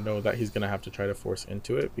 things that I know that he's gonna have to try to force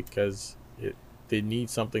into it because they need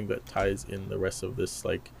something that ties in the rest of this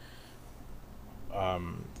like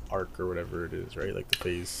arc or whatever it is, right? Like the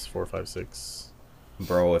phase 4, 5, 6.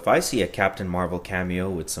 Bro, if I see a Captain Marvel cameo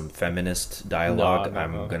with some feminist dialogue, No.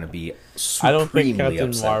 I'm gonna be I don't think supremely Captain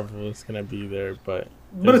upset. Marvel is gonna be there, but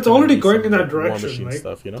but there's it's gonna already be going some, in that like, War direction, Machine right?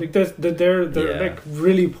 stuff, you know? Like they're Yeah. like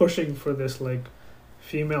really pushing for this like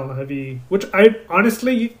female heavy, which I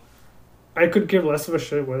honestly I could give less of a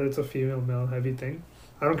shit whether it's a female male heavy thing.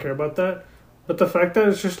 I don't care about that. But the fact that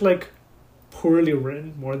it's just like poorly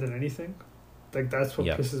written more than anything, like that's what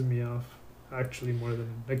Yeah. pisses me off. Actually, more than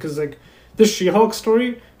like because like this She-Hulk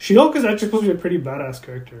story, She-Hulk is actually supposed to be a pretty badass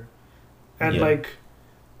character, and Yeah. like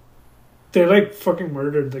they like fucking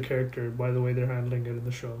murdered the character by the way they're handling it in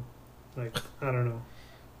the show. Like I don't know.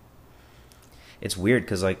 It's weird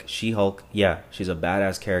because like She-Hulk, yeah, she's a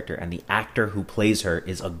badass character, and the actor who plays her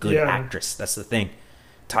is a good Yeah. actress. That's the thing.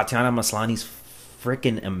 Tatiana Maslany's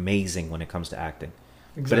freaking amazing when it comes to acting.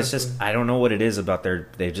 Exactly. But it's just I don't know what it is about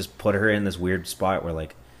they just put her in this weird spot where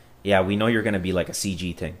like, yeah, we know you're gonna be like a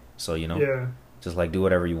CG thing, so yeah. just like do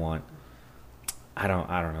whatever you want. I don't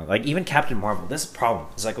know. Like even Captain Marvel, this is a problem.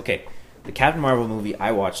 It's like, okay, the Captain Marvel movie,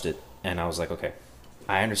 I watched it and I was like, okay,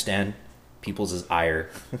 I understand people's ire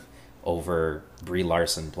over Brie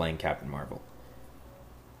Larson playing Captain Marvel.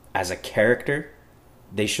 As a character,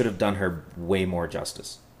 they should have done her way more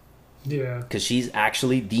justice Yeah. because she's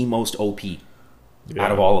actually the most OP Yeah.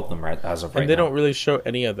 out of all of them right as of right And they now. don't really show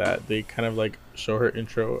any of that. They kind of like show her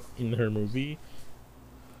intro in her movie,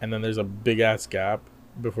 and then there's a big ass gap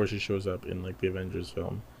before she shows up in like the Avengers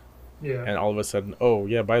film. Yeah. And all of a sudden, oh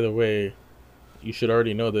yeah, by the way, you should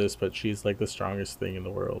already know this, but she's like the strongest thing in the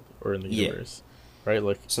world or in the Yeah. universe, right?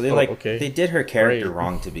 Like So they okay, they did her character Right.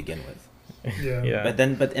 wrong to begin with. Yeah. yeah,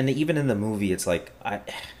 But even in the movie, it's like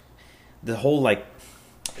the whole like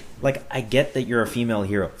I get that you're a female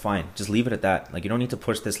hero, fine, just leave it at that. Like you don't need to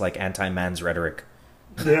push this like anti-man's rhetoric.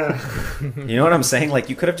 Yeah. You know what I'm saying? Like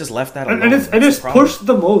you could have just left that alone. and it's That's the problem. pushed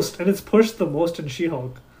the most, and it's pushed the most in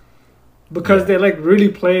She-Hulk. Because Yeah. they like really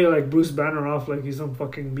play like Bruce Banner off like he's some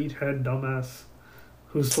fucking meathead dumbass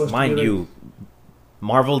who's supposed Mind to be like, you,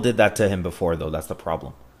 Marvel did that to him before, though. That's the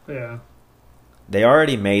problem. Yeah. They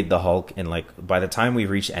already made the Hulk, and like by the time we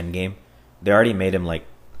reached Endgame, they already made him like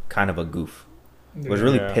kind of a goof, which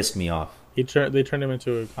really Yeah. pissed me off. they turned him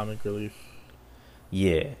into a comic relief.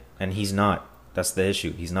 Yeah, and he's not. That's the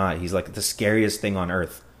issue. He's not. He's like the scariest thing on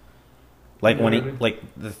earth. Like when he Yeah. like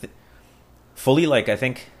fully like I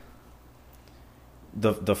think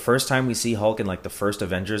the first time we see Hulk in like the first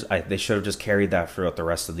Avengers, they should have just carried that throughout the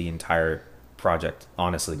rest of the entire project.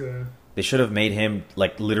 Honestly, Yeah. they should have made him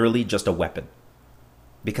like literally just a weapon,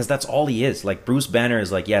 because that's all he is. Like Bruce Banner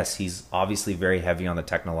is like, yes, he's obviously very heavy on the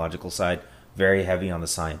technological side, very heavy on the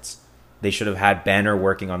science, They should have had Banner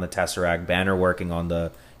working on the Tesseract, Banner working on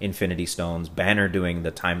the Infinity Stones, Banner doing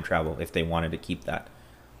the time travel if they wanted to keep that.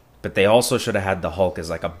 But they also should have had the Hulk as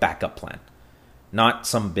like a backup plan, not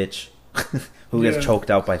some bitch who gets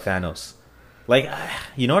choked out by Thanos. Like,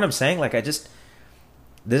 you know what I'm saying? Like, this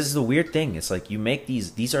is the weird thing. It's like you make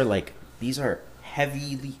these are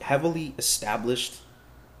heavily established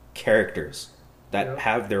characters that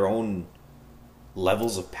have their own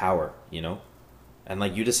levels of power, you know? And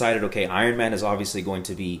like you decided, okay, Iron Man is obviously going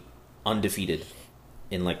to be undefeated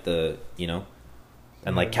in like the, you know,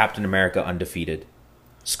 and like Captain America undefeated.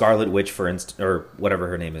 Scarlet Witch, for instance, or whatever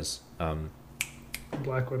her name is.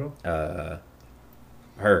 Black Widow.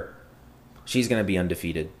 Her. She's going to be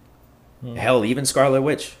undefeated. Hell, even Scarlet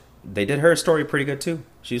Witch. They did her story pretty good too.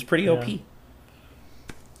 She was pretty OP.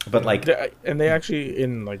 But like, and they actually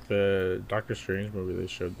in like the Doctor Strange movie they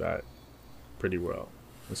showed that pretty well.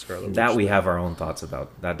 The Scarlet Witch that we have our own thoughts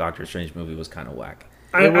about. That Doctor Strange movie was kind of whack.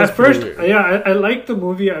 I liked the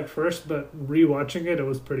movie at first, but rewatching it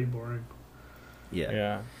was pretty boring.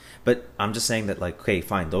 Yeah. But I'm just saying that, like, okay,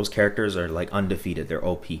 fine, those characters are like undefeated. They're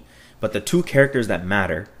OP. But the two characters that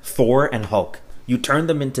matter, Thor and Hulk, you turned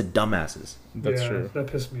them into dumbasses. That's true. That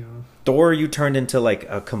pissed me off. Thor, you turned into like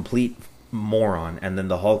a complete moron, and then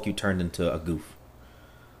the Hulk, you turned into a goof.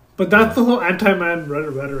 But that's the whole anti-man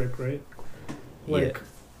rhetoric, right? Like,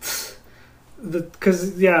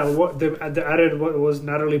 because what they added what was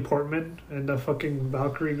Natalie Portman and the fucking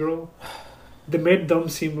Valkyrie girl. They made them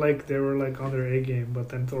seem like they were like on their A game, but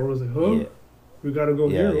then Thor was like, we gotta go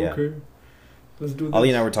here, okay. Let's do this. Ali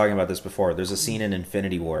and I were talking about this before. There's a scene in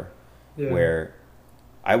Infinity War where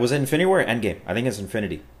was it Infinity War or Endgame? I think it's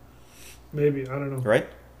Infinity. Maybe, I don't know. Right?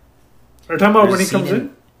 Are you talking about when he comes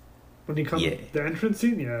in? When he comes the entrance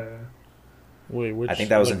scene? Yeah. Wait, which, I think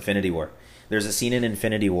that was Infinity War. There's a scene in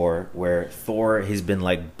Infinity War where Thor has been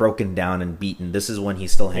like broken down and beaten. This is when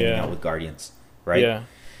he's still hanging out with Guardians, right? Yeah.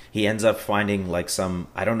 He ends up finding like some,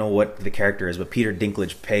 I don't know what the character is, but Peter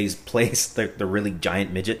Dinklage plays the really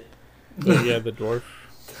giant midget. Yeah, the dwarf.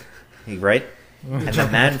 Right? And the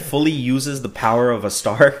man fully uses the power of a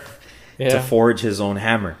star to forge his own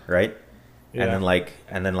hammer, right? Yeah.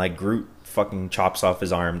 And then like Groot fucking chops off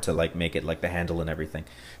his arm to like make it like the handle and everything.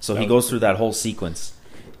 So he goes through that whole sequence.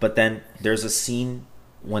 But then there's a scene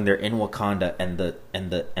when they're in Wakanda and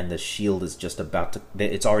the shield is just about to,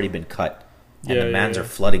 it's already been cut. And the mans are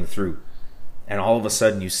flooding through. And all of a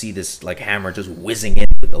sudden you see this like hammer just whizzing in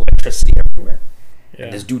with electricity everywhere. Yeah.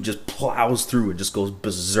 And this dude just plows through and just goes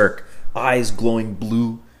berserk. Eyes glowing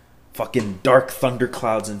blue. Fucking dark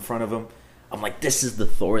thunderclouds in front of him. I'm like, this is the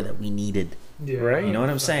Thor that we needed. Yeah. Right? You know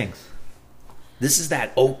what I'm saying? This is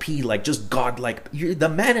that OP, like just godlike. The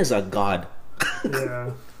man is a god.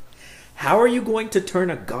 Yeah. How are you going to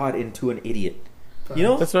turn a god into an idiot? You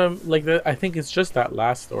know, that's what I'm like. I think it's just that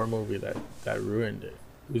last Thor movie that ruined it.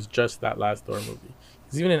 It was just that last Thor movie.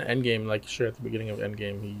 Because even in Endgame, like sure at the beginning of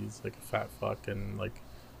Endgame, he's like a fat fuck and like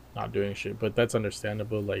not doing shit, but that's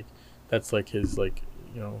understandable. Like that's like his like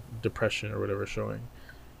depression or whatever showing.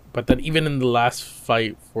 But then even in the last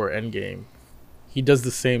fight for Endgame, he does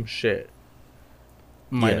the same shit.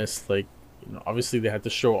 Minus like obviously they had to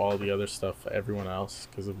show all the other stuff for everyone else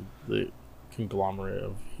because of the conglomerate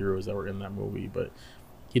of heroes that were in that movie, but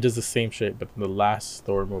he does the same shit. But the last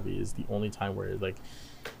Thor movie is the only time where like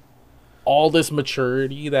all this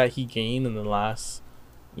maturity that he gained in the last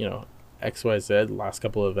XYZ last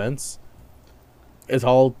couple of events is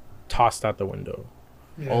all tossed out the window.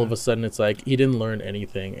 All of a sudden it's like he didn't learn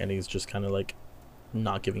anything and he's just kind of like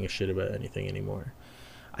not giving a shit about anything anymore.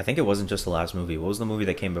 I think it wasn't just the last movie. What was the movie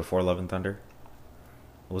that came before Love and Thunder?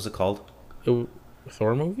 What was it called?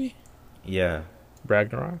 Thor movie? Yeah.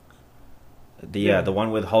 Ragnarok? The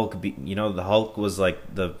one with Hulk. The Hulk was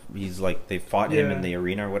like they fought him in the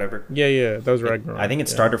arena or whatever. Yeah, that was Ragnarok. I think it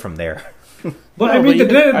started from there. But I mean, they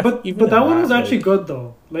did it. But that one was actually good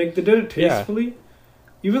though. Like they did it tastefully. Yeah.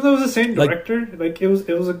 Even though it was the same director, like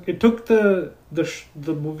it took the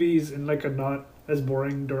movies in like a not as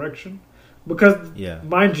boring direction. Because,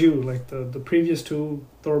 mind you, like the previous two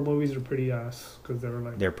Thor movies are pretty ass because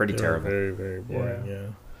they're pretty terrible, very very boring. Yeah.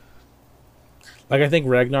 Like I think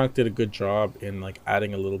Ragnarok did a good job in like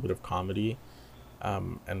adding a little bit of comedy,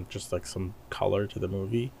 and just like some color to the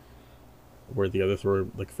movie, where the other Thor,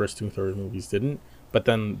 like first two Thor movies didn't. But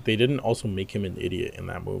then they didn't also make him an idiot in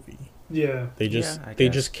that movie. Yeah, they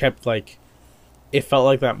just kept like, it felt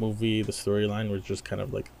like that movie. The storyline was just kind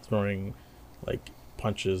of like throwing, like,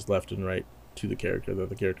 punches left and right to the character that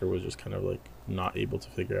the character was just kind of like not able to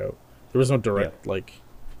figure out. There was no direct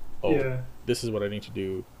this is what I need to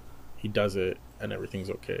do. He does it and everything's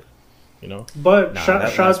okay. you know. But Nah,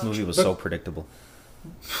 that last movie was so predictable.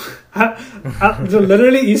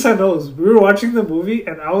 Literally, Isa knows. We were watching the movie,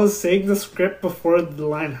 and I was saying the script before the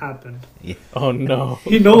line happened. Yeah. Oh no.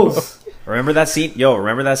 He knows. Remember that scene? Yo,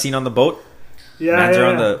 remember that scene on the boat? Yeah, Mans yeah, are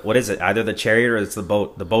on yeah. the, what is it? Either the chariot or it's the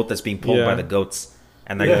boat that's being pulled by the goats.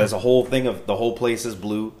 And Yeah. there's a whole thing of the whole place is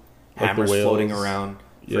blue, Like hammers the whales. floating around.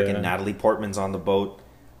 Freaking Yeah. Natalie Portman's on the boat,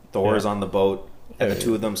 Thor's on the boat, and the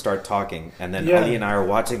two of them start talking. And then Yeah. Ali and I are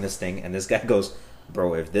watching this thing, and this guy goes,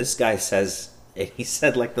 "Bro, if this guy says," he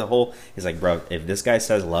said like the whole, he's like, "Bro, if this guy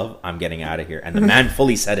says love, I'm getting out of here." And the man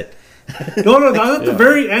fully said it. No, that was at the Yeah.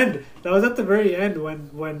 very end. That was at the very end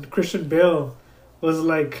when Christian Bale was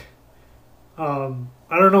like, I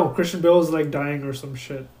don't know, Christian Bale was like dying or some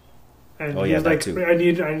shit, and Oh, he yeah, was that like, too. I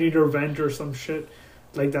need revenge or some shit,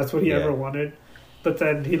 like that's what he Yeah. ever wanted. But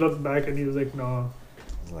then he looked back and he was like, no,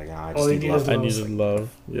 He's like, "Ah, I All just he need needs love." I was- needed love.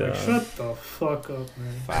 Yeah. like, shut the fuck up,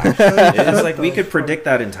 man. Fact. It's like we could predict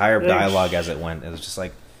that entire Yeah. dialogue as it went. It was just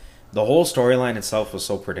like the whole storyline itself was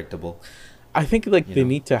so predictable. I think like You they know.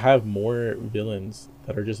 need to have more villains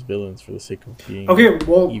that are just villains for the sake of being Okay,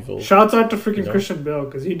 well, evil. shouts out to freaking You know? Christian Bale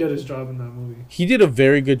because he did his job in that movie. He did a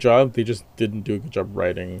very good job. They just didn't do a good job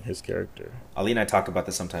writing his character. Ali and I talk about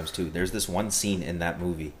this sometimes too. There's this one scene in that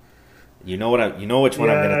movie. You know which one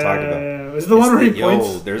I'm going to talk about. Yeah. Is it the one where he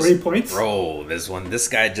points? there's Where he points? bro. This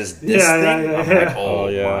guy just Yeah, this yeah, thing. yeah, I'm yeah. like, Oh,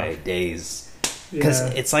 yeah. my days, because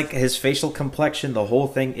Yeah. it's like his facial complexion, the whole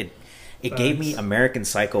thing. It gave me Facts. American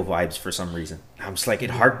Psycho vibes for some reason. I'm just like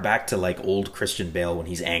it harked back to like old Christian Bale when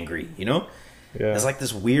he's angry. You know, Yeah. it's like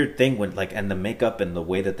this weird thing when like and the makeup and the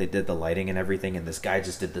way that they did the lighting and everything. And this guy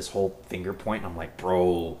just did this whole finger point. I'm like,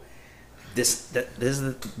 bro.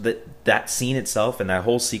 That scene itself and that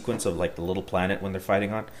whole sequence of like the little planet when they're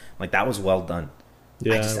fighting on, like that was well done.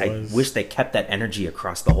 Yeah. I it was. wish they kept that energy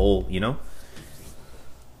across the whole, you know?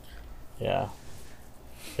 Yeah.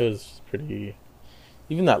 It was pretty.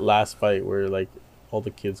 Even that last fight where like all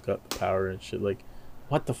the kids got the power and shit. Like,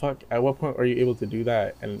 what the fuck? At what point are you able to do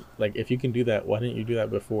that? And like, if you can do that, why didn't you do that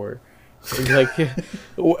before? It's like,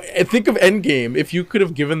 think of Endgame. If you could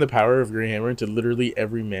have given the power of your hammer to literally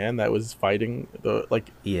every man that was fighting,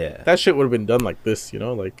 Yeah. that shit would have been done like this, you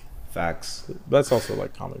know? Like, Facts. that's also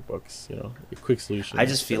like comic books, you know? A quick solution. I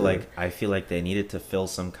just feel like they needed to fill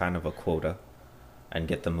some kind of a quota and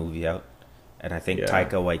get the movie out. And I think Yeah.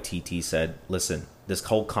 Taika Waititi said, "Listen, this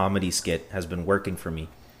whole comedy skit has been working for me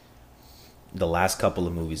the last couple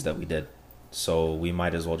of movies that we did. So we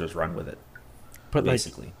might as well just run with it." but like,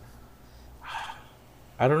 Basically.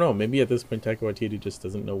 I don't know. Maybe at this point, Taika Waititi just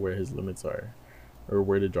doesn't know where his limits are, or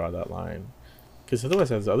where to draw that line. Because otherwise,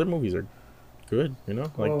 his other movies are good. You know,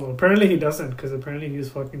 like Well, apparently he doesn't because apparently he was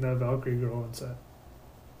fucking that Valkyrie girl on set.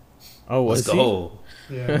 oh, Let's was he? go.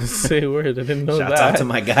 Yeah. Say a word. I didn't know Shouts that. out to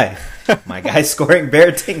my guy. My guy scoring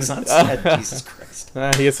bear things on set. Jesus Christ.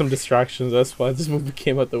 He had some distractions. That's why this movie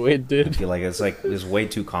came out the way it I did. feel like it's way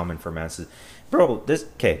too common for masses. Bro, this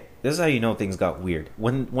is how you know things got weird.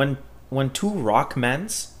 When two rock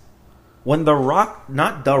mans, when the rock,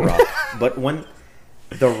 not the rock, but when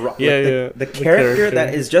the rock, Yeah, like yeah, the the character character.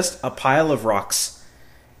 that is just a pile of rocks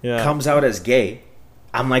Yeah. comes out as gay,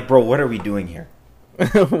 I'm like, bro, what are we doing here?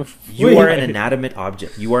 You Wait, are an inanimate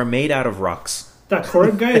object. You are made out of rocks. That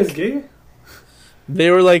Korg guy is gay? They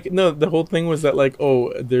were like, no. The whole thing was that like,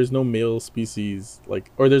 oh, there's no male species, like,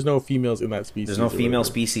 or there's no females in that species. There's no or female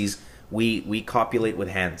whatever. species. We copulate with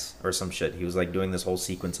hands or some shit. He was like doing this whole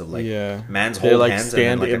sequence of like yeah, man's they hold like hands and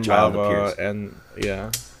then stand like a in child lava appears. and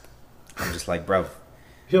yeah. I'm just like, bro,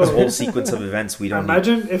 Yo, this whole sequence of events we don't need.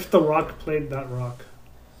 imagine if The Rock played that Rock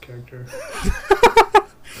character.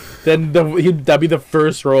 Then that'd be the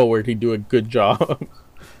first role where he'd do a good job.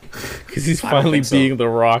 Because he's I don't finally think so. being The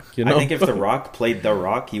Rock, you know? I think if The Rock played The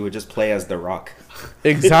Rock, he would just play as The Rock.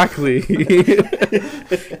 Exactly.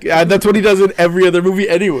 Yeah, that's what he does in every other movie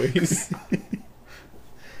anyways.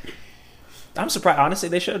 I'm surprised. Honestly,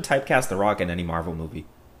 they should have typecast The Rock in any Marvel movie,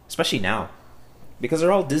 especially now, because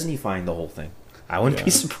they're all Disney-fying the whole thing. I wouldn't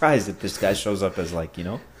be Yeah. surprised if this guy shows up as like, you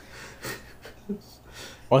know,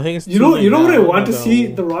 Well, I think it's You know what I want to though. see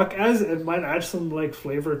The Rock as? It might add some like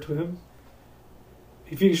flavor to him.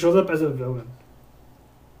 If he shows up as a villain,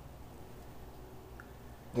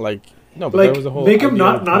 Like, no, but like that was the whole make him idea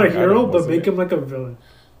not of not a Black hero, Adam, but wasn't make it? him like a villain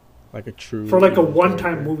like a true for like a evil one-time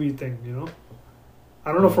character. movie thing. You know,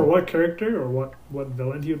 I don't know for what character or what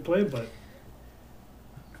villain he would play, but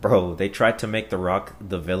bro, they tried to make The Rock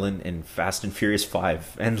the villain in Fast and Furious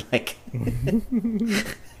 5, and like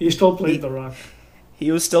he still played The Rock.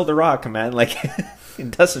 he was still The Rock, man. Like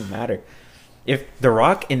it doesn't matter if The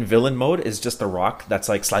Rock in villain mode is just The Rock that's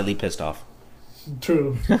like slightly pissed off.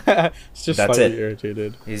 True. It's just That's slightly it.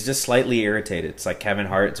 irritated. He's just slightly irritated. It's like Kevin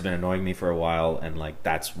Hart. It's been annoying me for a while, and like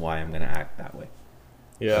that's why I'm gonna act that way.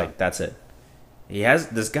 Yeah. Like that's it.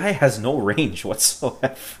 This guy has no range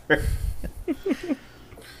whatsoever.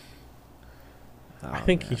 I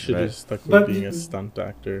think he should have stuck with But- being a stunt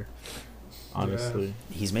actor. Honestly.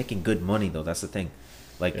 He's making good money though. That's the thing.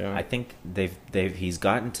 Like Yeah. I think he's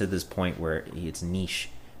gotten to this point where it's niche.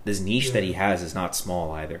 This niche Yeah. that he has is not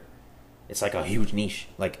small either. It's like a huge niche.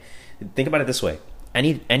 Like think about it this way: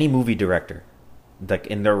 any movie director, like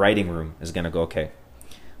in their writing room, is gonna go, okay,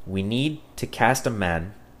 we need to cast a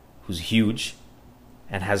man who's huge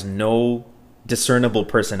and has no discernible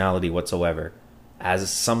personality whatsoever as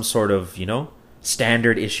some sort of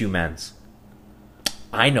standard issue man's.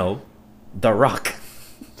 I know, The Rock.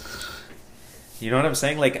 You know what I'm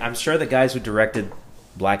saying? Like, I'm sure the guys who directed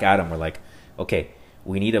Black Adam were like, okay,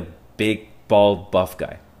 we need a big, bald, buff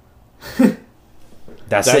guy.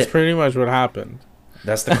 That's it. pretty much what happened.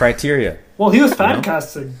 That's the criteria. Well, he was You fan know?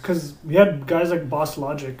 casting because we had guys like Boss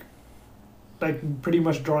Logic, like pretty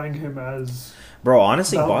much drawing him as. Bro,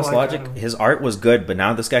 honestly, That Boss Black Logic, Adam. his art was good, but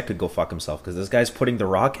now this guy could go fuck himself because this guy's putting The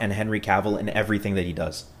Rock and Henry Cavill in everything that he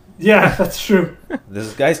does. Yeah, that's true.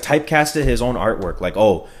 This guy's typecasted his own artwork. Like,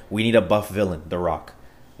 oh, we need a buff villain, The Rock.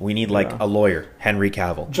 We need like Yeah. a lawyer, Henry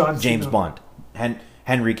Cavill. John James Cena. Bond,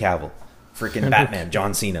 Henry Cavill. Freaking Batman,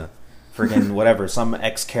 John Cena. Freaking whatever, some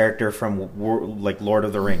ex character from like Lord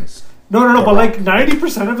of the Rings. No, The but Rock. like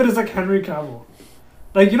 90% of it is like Henry Cavill.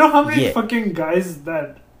 Like, you know how many Yeah. fucking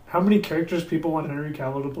how many characters people want Henry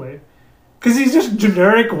Cavill to play? Because he's just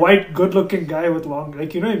generic white, good-looking guy with long,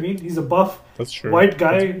 like, you know what I mean? He's a buff, That's true. White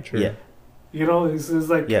guy. That's very true. Yeah, you know. He's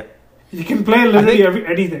like, yeah. you can play literally think-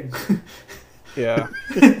 anything. Yeah.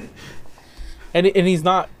 and he's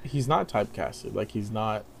not typecasted. Like he's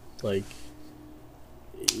not like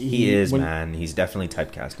He is, when- man. He's definitely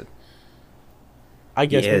typecasted. I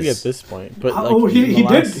guess He maybe is. at this point. But like Oh, in the he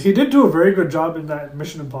last- did do a very good job in that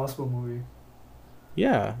Mission Impossible movie.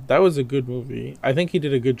 Yeah, that was a good movie. I think he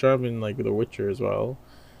did a good job in like The Witcher as well.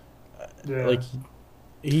 Yeah. Like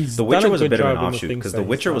he's The done Witcher was a good bit of an job in the offshoot things because that The he's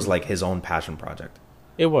Witcher was done. like his own passion project.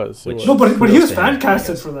 It was. Which- no, but he kudos was to him, fan I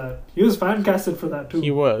casted guess. for that. He was fan casted for that too.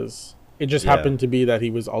 He was. It just Yeah. happened to be that he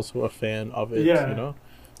was also a fan of it. Yeah. You know,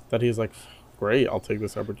 that he's like, great, I'll take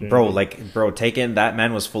this opportunity. Bro, taken that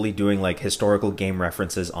man was fully doing like historical game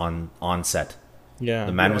references on set. Yeah.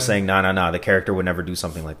 The man was Yeah. saying, nah, the character would never do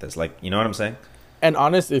something like this. Like, you know what I'm saying? And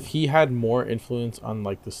honest, if he had more influence on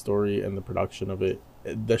like the story and the production of it,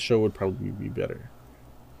 the show would probably be better,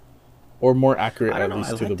 or more accurate I don't at know, least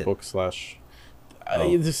I to the liked it. book slash.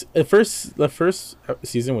 Oh. The first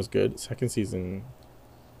season was good. Second season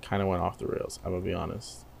kind of went off the rails. I'm gonna be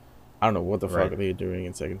honest. I don't know what the Right. fuck are they doing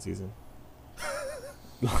in second season.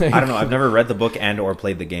 I don't know. I've never read the book and or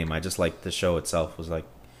played the game. I just like the show itself was like,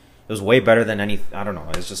 it was way better than any. I don't know.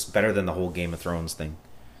 It's just better than the whole Game of Thrones thing.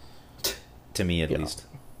 To me, at Yeah. least,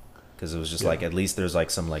 because it was just Yeah. like at least there's like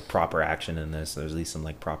some like proper action in this. There's at least some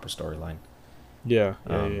like proper storyline. Yeah,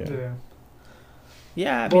 Um, yeah. Yeah.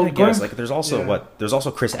 Yeah, I mean, Well, I guess going- like there's also yeah. There's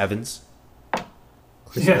also Chris Evans.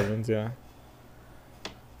 Chris Yeah. Evans, yeah.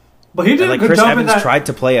 But he did And, a like good Chris job in Evans that. tried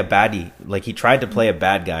to play a baddie. Like he tried to play a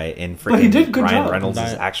bad guy in But he freaking did good Ryan job. Reynolds'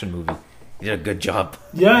 That- action movie. He did a good job.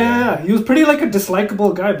 Yeah. He was pretty like a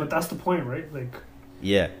dislikable guy, but that's the point, right? Like,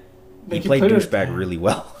 Yeah, he like, played it- douchebag really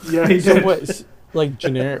well. Yeah, he So did. what? Like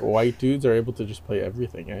generic white dudes are able to just play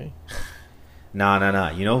everything, eh? Nah.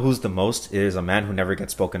 You know who's the most? It is a man who never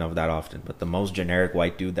gets spoken of that often, but the most generic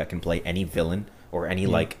white dude that can play any villain or any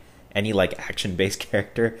like action based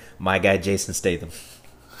character. My guy Jason Statham.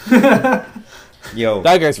 Yo,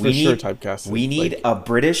 That guy's for we sure need- typecasted. We need like, a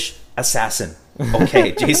British assassin.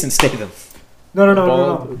 Okay, Jason Statham. No.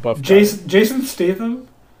 bald, buff guy. Jason Statham,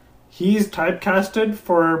 he's typecasted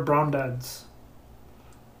for Brown Dads.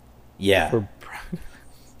 Yeah. For-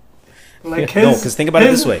 Like his. No, because think about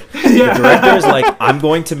it this way: Yeah. the director is like, "I'm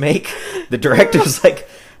going to make." The director's like,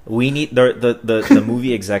 "We need the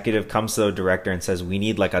movie executive comes to the director and says, we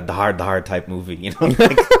need like a Dhar type movie, you know,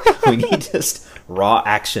 like we need just raw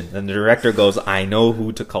action." And the director goes, "I know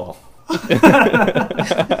who to call."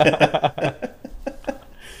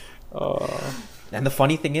 And the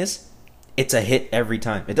funny thing is, it's a hit every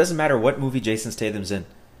time. It doesn't matter what movie Jason Statham's in.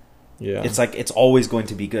 yeah. It's like it's always going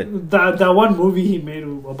to be good. That one movie he made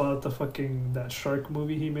about that shark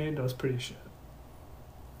movie he made, that was pretty shit.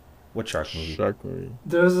 What shark movie? Shark movie.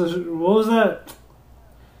 There's what was that?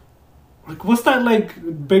 Like, what's that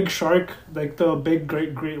like big shark? Like the big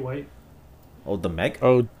great white? Oh, the Meg.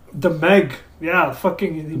 Oh, The Meg. Yeah,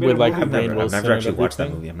 fucking. He made With, a like, movie. I've Rainn never Wilson actually and watched that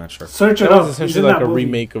everything. movie. I'm not sure. Search it That up. was He's essentially in like that a movie.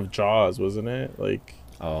 remake of Jaws, wasn't it? Like,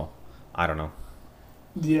 Oh, I don't know.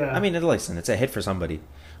 Yeah. I mean, listen, it's a hit for somebody.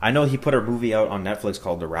 I know he put a movie out on Netflix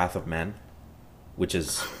called The Wrath of Man, which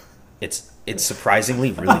is it's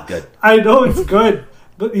surprisingly really good. I know it's good,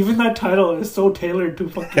 but even that title is so tailored to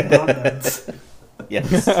fucking brown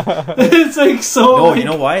Yes. It's like so. No, like, you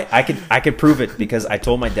know why? I could prove it because I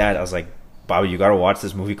told my dad, I was like, Bobby, you gotta watch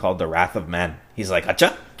this movie called The Wrath of Man. He's like,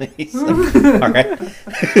 Acha? He's like, all right.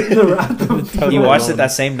 The Wrath of He watched it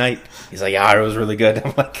that same night. He's like, yeah, it was really good.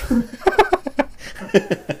 I'm like,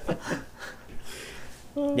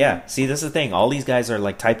 yeah. See, this is the thing. All these guys are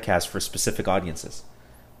like typecast for specific audiences.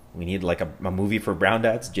 We need like a movie for brown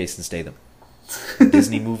dads. Jason Statham.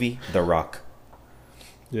 Disney movie, The Rock.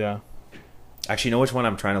 yeah. Actually, you know which one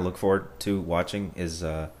I'm trying to look forward to watching is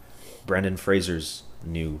Brendan Fraser's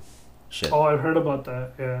new shit, Oh, I've heard about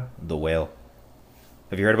that. Yeah. The Whale.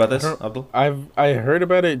 Have you heard about this, I don't- Abdul? I heard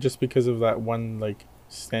about it just because of that one like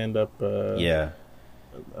stand up. Yeah.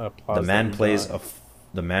 Applause The man that he plays got.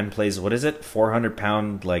 the man plays what is it?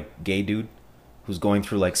 400-pound like gay dude who's going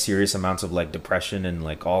through like serious amounts of like depression and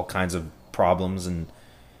like all kinds of problems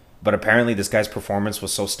but apparently this guy's performance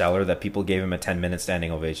was so stellar that people gave him a 10-minute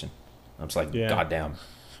standing ovation. I was like, Yeah. goddamn.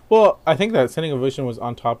 Well, I think that standing ovation was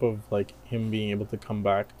on top of like him being able to come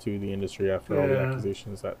back to the industry after all the Yeah.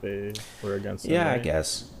 accusations that they were against him. Yeah, I right?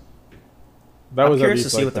 guess. That I'm was at curious to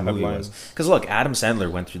least, see like, what the movie headlines. was. Because look, Adam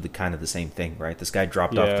Sandler went through the kind of the same thing, right? This guy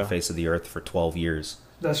dropped off Yeah. the face of the earth for 12 years.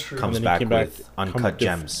 That's true. Comes And then he back came with uncut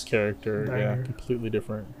gems. character, yeah, Banger. completely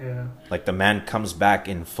different. Yeah. Like the man comes back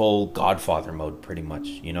in full Godfather mode, pretty much.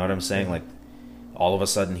 You know what I'm saying? Like all of a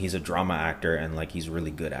sudden he's a drama actor and like he's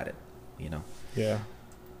really good at it. You know, Yeah,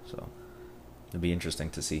 so it'd be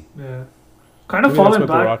interesting to see. Yeah. Kind of maybe that's falling what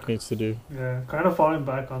The back. Rock needs to do. Yeah, kind of falling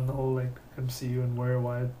back on the whole like MCU and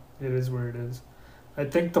why it is where it is. I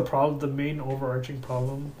think the main overarching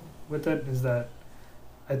problem with it is that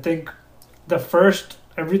I think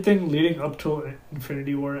everything leading up to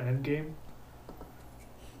Infinity War Endgame,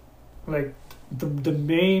 like the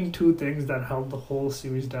main two things that held the whole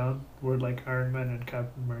series down were like Iron Man and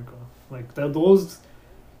Captain America. Like those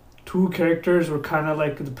two characters were kind of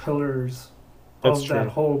like the pillars That's of true. that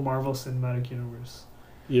whole Marvel Cinematic Universe.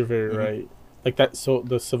 You're very Mhm. right. Like that. So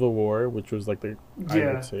the Civil War, which was like I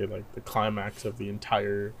Yeah. would say like the climax of the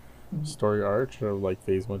entire story arc of like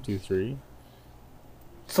phase 1, 2, 3.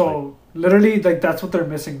 So literally, like that's what they're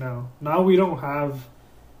missing now. Now we don't have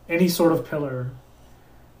any sort of pillar.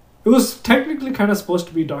 It was technically kind of supposed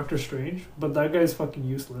to be Doctor Strange, but that guy's fucking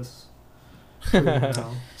useless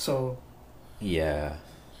now. So Yeah.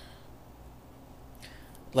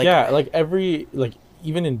 Yeah, like every like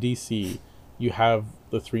even in DC, you have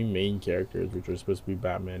the three main characters, which are supposed to be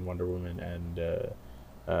Batman, Wonder Woman,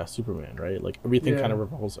 and Superman, right? Like everything Yeah. kind of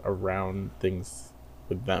revolves around things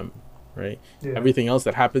with them, right? yeah, Everything else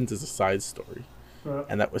that happens is a side story, uh,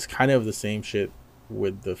 and that was kind of the same shit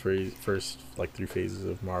with the first like 3 phases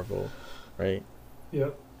of Marvel, right? yeah,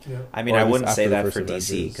 yeah. I mean, Or I at least wouldn't say after the that first for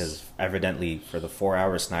DC Avengers. because evidently for the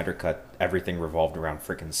 4-hour Snyder cut, everything revolved around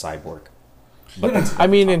freaking Cyborg. But that's I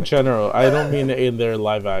mean, in topic. general, I don't mean in their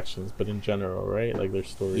live actions, but in general, right? Like their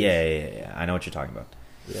stories. Yeah. I know what you're talking about.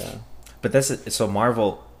 Yeah. But so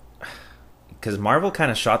Marvel, because Marvel kind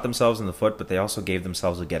of shot themselves in the foot, but they also gave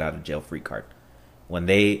themselves a get out of jail free card when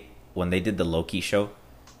they did the Loki show,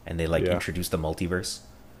 and they like Yeah. introduced the multiverse.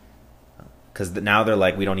 Because now they're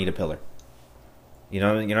like, we don't need a pillar. You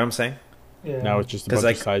know what I'm saying? Yeah. Now it's just a Because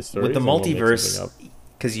bunch like of side stories. with the and we'll make multiverse, something up.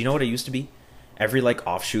 because you know what it used to be, every like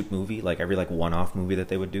offshoot movie, like every like one-off movie that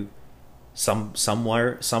they would do,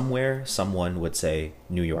 somewhere someone would say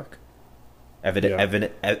New York,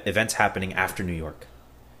 events happening after New York.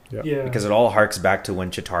 Yeah. yeah, Because it all harks back to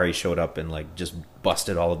when Chitauri showed up and like just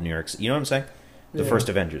busted all of New York. You know what I'm saying? The Yeah. first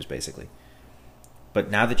Avengers, basically.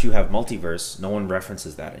 But now that you have multiverse, no one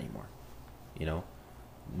references that anymore. You know,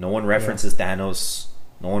 no one references Thanos.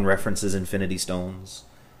 No one references Infinity Stones.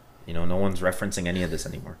 You know, no one's referencing any of this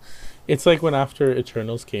anymore. It's like when after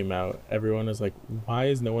Eternals came out, everyone was like, "Why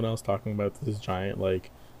is no one else talking about this giant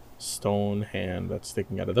like stone hand that's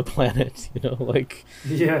sticking out of the planet?" You know, like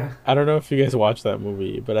yeah, I don't know if you guys watched that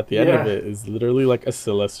movie, but at the end of Yeah. it is literally like a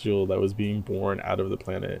celestial that was being born out of the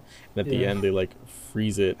planet, and at the Yeah. end they like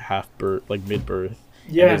freeze it half birth, like mid birth.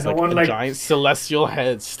 yeah. There's No like one a like giant celestial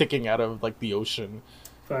head sticking out of like the ocean.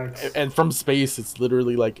 facts. And from space it's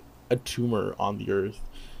literally like a tumor on the earth,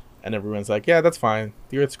 and everyone's like, yeah, that's fine,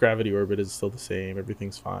 the earth's gravity orbit is still the same,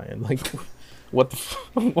 everything's fine. Like what the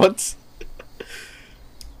what?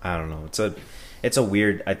 I don't know. it's a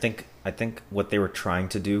weird. I think what they were trying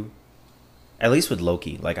to do, at least with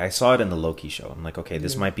Loki, like I saw it in the Loki show. I'm like, okay,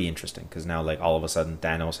 this might be interesting because now like all of a sudden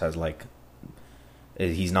Thanos has like,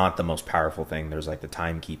 he's not the most powerful thing. There's like the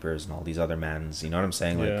timekeepers and all these other mans. You know what I'm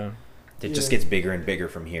saying? Like Yeah. it just gets bigger and bigger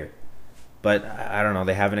from here. But I don't know.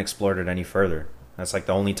 They haven't explored it any further. That's like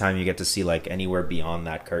the only time you get to see like anywhere beyond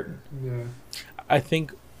that curtain. Yeah. I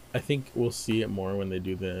think we'll see it more when they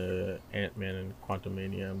do the Ant-Man and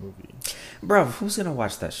Quantumania movie. Bro, who's gonna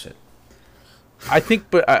watch that shit? I think,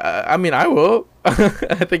 but I mean, I will. I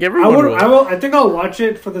think everyone will. I will. I think I'll watch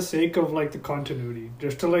it for the sake of like the continuity,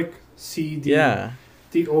 just to like see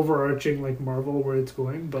the overarching like Marvel where it's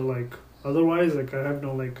going. But like otherwise, like I have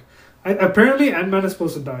no like. Apparently Ant-Man is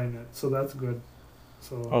supposed to die in it, so that's good.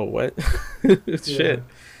 So. Oh what? Shit. Yeah.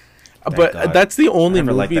 But God. that's the only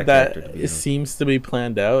Never liked movie that character, to be that seems to be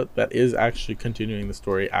planned out that is actually continuing the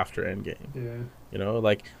story after Endgame. Yeah. You know,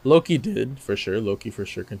 like Loki did for sure. Loki for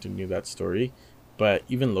sure continued that story, but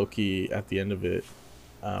even Loki at the end of it,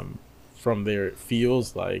 from there, it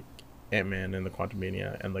feels like Ant-Man and the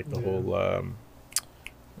Quantumania and like the whole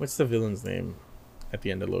what's the villain's name at the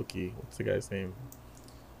end of Loki? What's the guy's name?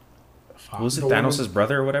 Was it Thanos'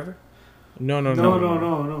 brother or whatever?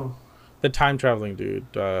 No. The time traveling dude.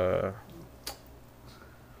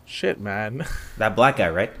 Shit, man. That black guy,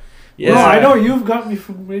 right? Yeah. No, I know you've got me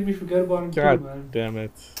made me forget about him God too, man. Damn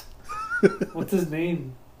it. What's his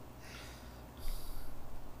name?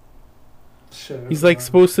 Shit. He's like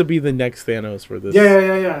supposed to be the next Thanos for this.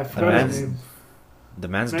 Yeah. I forgot his name. The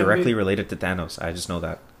man's directly related to Thanos. I just know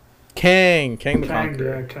that. Kang the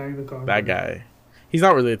Conqueror. Yeah, Kang the Conqueror. That guy. He's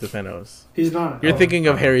not related to Thanos. He's not. You're thinking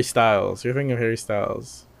of Harry Styles.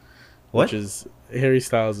 What? Which is Harry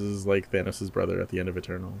Styles is like Thanos' brother at the end of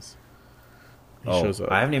Eternals. He shows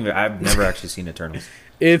up. I've never actually seen Eternals.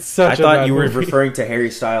 It's such. I thought you were referring to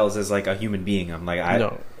Harry Styles as like a human being. I'm like,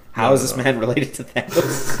 how is this man related to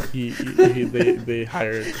Thanos? They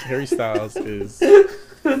hired Harry Styles is.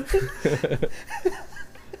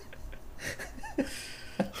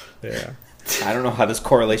 Yeah. I don't know how this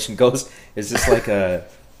correlation goes. Is this like a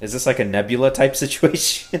Nebula type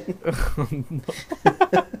situation?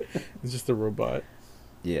 It's just a robot.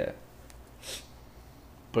 Yeah.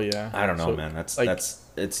 But yeah, I don't know, man.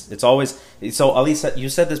 It's always so. At least you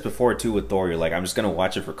said this before too with Thor. You're like, I'm just gonna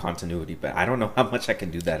watch it for continuity, but I don't know how much I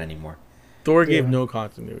can do that anymore. Thor gave no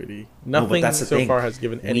continuity. Nothing so far has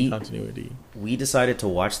given any continuity. We decided to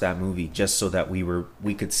watch that movie just so that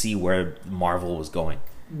we could see where Marvel was going.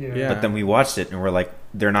 Yeah. But then we watched it and we're like,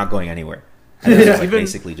 they're not going anywhere. And it was like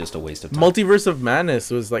basically just a waste of time. Multiverse of Madness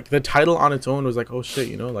was like the title on its own was like, oh shit,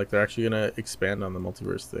 you know, like they're actually gonna expand on the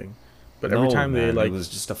multiverse thing. But every time they like it was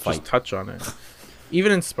just a fight. Just touch on it.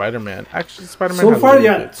 Even in Spider-Man, actually Spider-Man. So far,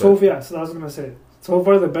 so I was gonna say, so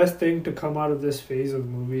far the best thing to come out of this phase of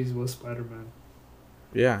movies was Spider-Man.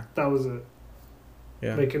 Yeah, that was it.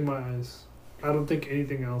 Yeah, like in my eyes, I don't think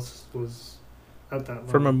anything else was at that level.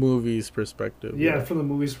 From a movie's perspective. Yeah, from the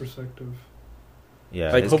movie's perspective.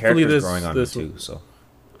 Yeah, like his hopefully character's growing on me too. So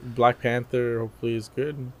Black Panther hopefully is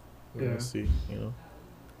good. We're gonna see, you know.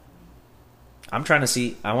 I'm trying to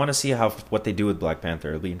see. I want to see what they do with Black Panther.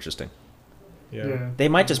 It'll be interesting. Yeah. They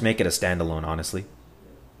might just make it a standalone. Honestly,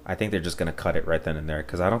 I think they're just gonna cut it right then and there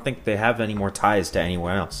because I don't think they have any more ties to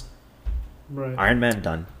anyone else. Right. Iron Man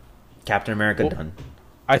done. Captain America done.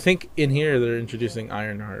 I think in here they're introducing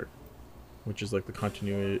Ironheart, which is like the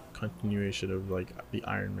continuation of like the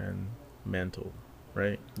Iron Man mantle,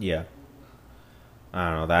 right? Yeah.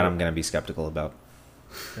 I don't know. That I'm gonna be skeptical about.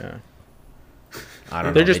 Yeah. I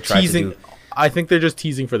don't know. They're just teasing. I think they're just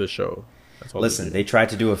teasing for the show. That's all. Listen, they tried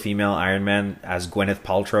to do a female Iron Man as Gwyneth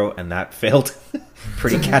Paltrow, and that failed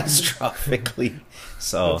pretty catastrophically.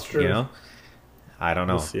 So, you know, I don't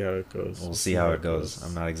know. We'll see how it goes. We'll see how it goes.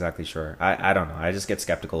 I'm not exactly sure. I don't know. I just get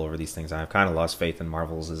skeptical over these things. I've kind of lost faith in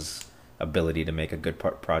Marvel's ability to make a good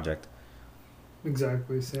project.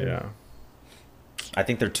 Exactly. Same. Yeah. I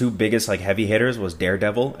think their two biggest like heavy hitters was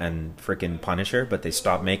Daredevil and freaking Punisher, but they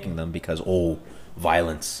stopped making them because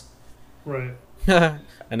violence. Right. And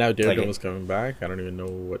now Daredevil's coming back. I don't even know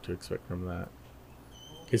what to expect from that.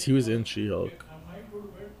 Because he was in She-Hulk.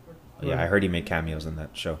 Yeah, I heard he made cameos in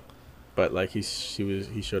that show. But like he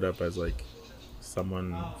showed up as like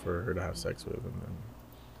someone for her to have sex with, and then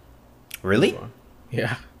really?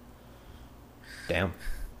 Yeah. Damn.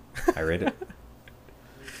 I rate it.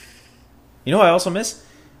 You know what I also miss?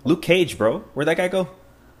 Luke Cage, bro. Where'd that guy go?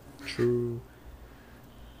 True.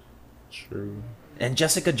 And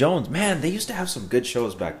Jessica Jones. Man, they used to have some good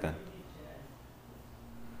shows back then.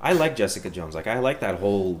 I like Jessica Jones. Like I like that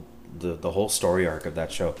whole the whole story arc of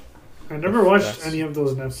that show. I never watched any of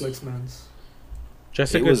those Netflix mans.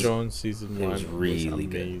 Jessica Jones season 1 was really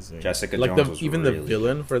amazing. good. Jessica like Jones was even really the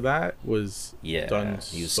villain for that was done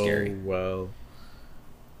he was so scary. well.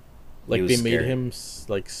 Like they made him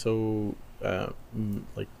like so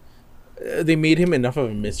like they made him enough of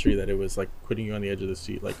a mystery that it was like putting you on the edge of the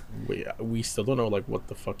seat. Like, wait, we still don't know like what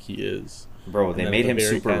the fuck he is. Bro, they made him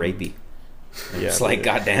super rapey. Yeah, it's like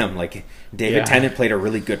goddamn, like David Tennant played a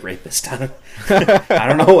really good rapist. I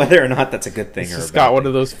don't know whether or not that's a good thing or a bad got thing. one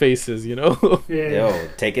of those faces, you know. Yo,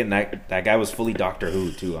 taking that guy was fully Doctor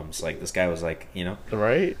Who too. I'm just like, this guy was like, you know,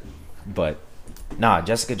 right? But nah,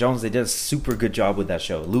 Jessica Jones, they did a super good job with that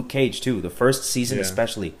show. Luke Cage too, the first season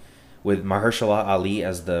especially, with Mahershala Ali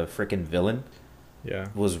as the freaking villain,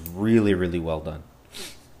 was really, really well done.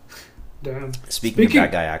 Damn. Speaking of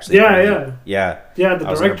that guy, actually, yeah. The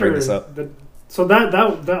I was director. bring this up. So that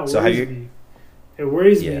So worries me. It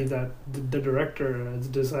worries me that the director has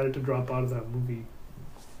decided to drop out of that movie.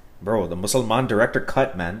 Bro, the Musalman director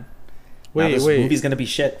cut, man. Wait, now this movie's gonna be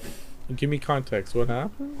shit. Give me context. What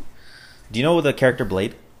happened? Do you know the character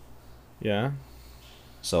Blade? Yeah.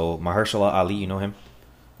 So Mahershala Ali, you know him?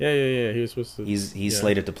 Yeah. He was supposed to. He's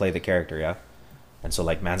slated to play the character, yeah. And so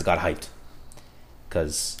like, man's got hyped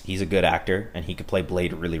because he's a good actor and he could play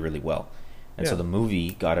Blade really, really well. And so the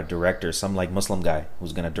movie got a director, some like Muslim guy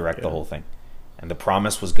who's gonna direct the whole thing. And the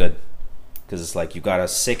promise was good because it's like, you got a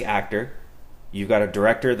sick actor, you've got a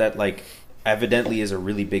director that like evidently is a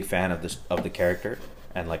really big fan of the character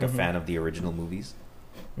and like a fan of the original movies.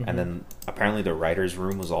 And then apparently the writer's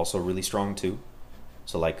room was also really strong too.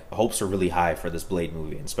 So like, hopes are really high for this Blade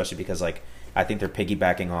movie, and especially because like, I think they're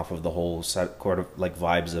piggybacking off of the whole sort of like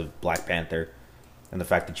vibes of Black Panther and the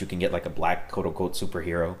fact that you can get like a black quote unquote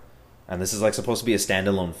superhero. And this is like supposed to be a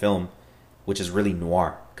standalone film, which is really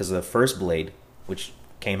noir. Because the first Blade, which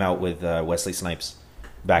came out with Wesley Snipes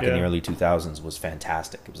back in the early 2000s, was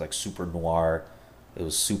fantastic. It was like super noir. It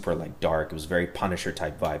was super like dark. It was very Punisher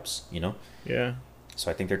type vibes, you know? Yeah.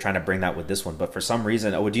 So I think they're trying to bring that with this one. But for some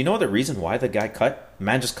reason, do you know the reason why the guy cut?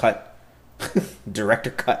 Man just cut. Director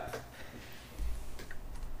cut.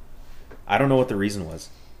 I don't know what the reason was.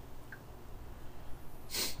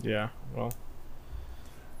 Yeah, well.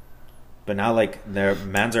 But now, like, their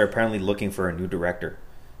mans are apparently looking for a new director.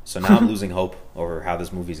 So now I'm losing hope over how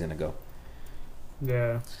this movie's going to go.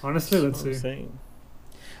 Yeah, honestly, let's see.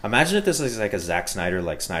 Imagine if this is like a Zack Snyder,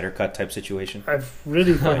 like Snyder Cut type situation. I've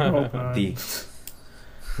really hope,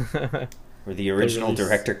 where the original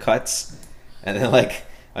director cuts, and then like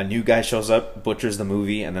a new guy shows up, butchers the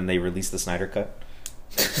movie, and then they release the Snyder Cut.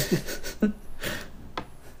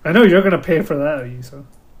 I know you're gonna pay for that, Yusa.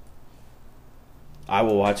 I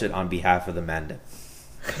will watch it on behalf of the Manda.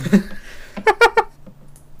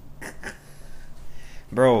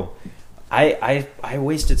 Bro, I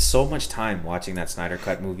wasted so much time watching that Snyder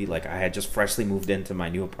Cut movie. Like, I had just freshly moved into my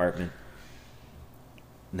new apartment.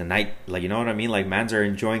 The night, like, you know what I mean? Like, mans are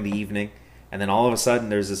enjoying the evening, and then all of a sudden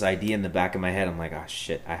there's this idea in the back of my head. I'm like, ah,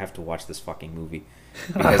 shit, I have to watch this fucking movie.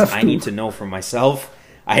 Because I need to know for myself.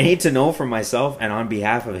 I need to know for myself and on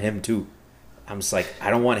behalf of him too. I'm just like, I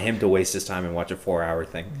don't want him to waste his time and watch a 4-hour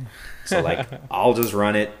thing. So like, I'll just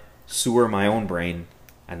run it, sewer my own brain,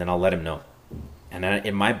 and then I'll let him know. And then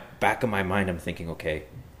in my back of my mind, I'm thinking, okay,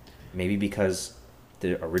 maybe because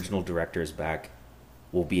the original director is back,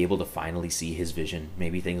 we'll be able to finally see his vision.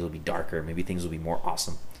 Maybe things will be darker. Maybe things will be more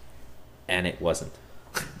awesome. And it wasn't.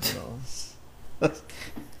 No.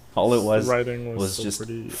 All it was so just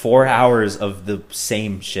 4 hours of the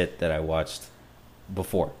same shit that I watched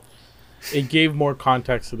before. It gave more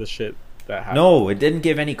context to the shit that happened. No, it didn't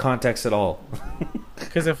give any context at all.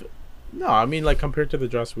 Because I mean, like, compared to the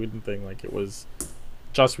Joss Whedon thing, like, it was,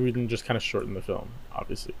 Joss Whedon just kind of shortened the film,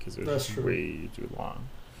 obviously, because it was way too long.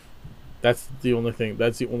 That's the only thing.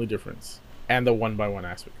 That's the only difference. And the 1:1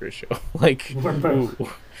 aspect ratio. Like,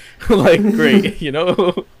 like, great, you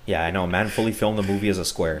know? Yeah, I know. Man fully filmed the movie as a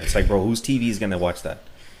square. It's like, bro, whose TV is going to watch that?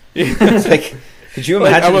 It's like, could you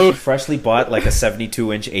imagine if you freshly bought like a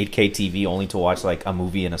 72-inch 8K TV only to watch like a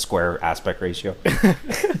movie in a square aspect ratio?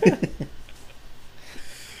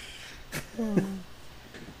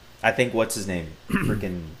 I think, what's his name?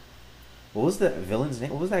 Freaking, what was the villain's name?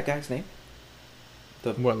 What was that guy's name?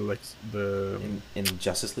 In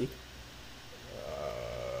Justice League?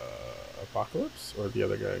 Apocalypse or the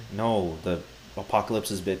other guy? No, the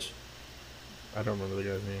Apocalypse's bitch. I don't remember the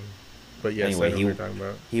guy's name. But yes, anyway, I know what you're talking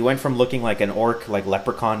about. He went from looking like an orc, like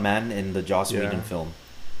leprechaun man in the Joss Whedon film,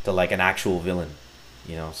 to like an actual villain.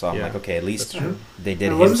 You know, so I'm like, okay, at least they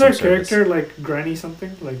did. Wasn't their character like Granny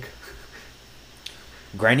something? Like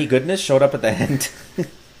Granny Goodness showed up at the end.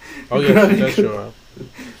 Oh yeah, she does show up.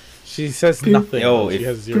 She says Pe- nothing. Yo, she if-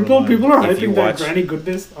 has zero People lines. are If you hyping that watch- Granny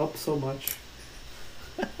Goodness up so much.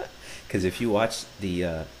 Because if you watch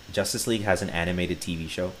the Justice League has an animated TV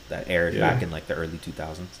show that aired Yeah. back in like the early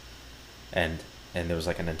 2000s, and there was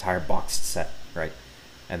like an entire boxed set, right?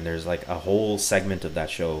 And there's like a whole segment of that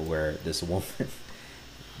show where this woman,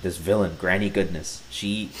 this villain, Granny Goodness,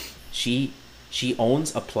 she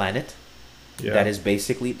owns a planet Yeah. that is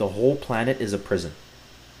basically the whole planet is a prison.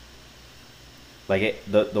 Like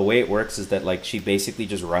the way it works is that like she basically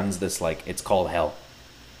just runs this, like, it's called hell.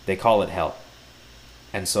 They call it hell.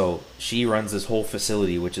 And so she runs this whole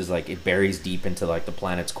facility, which is like, it buries deep into like the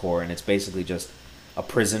planet's core, and it's basically just a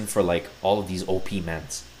prison for like all of these OP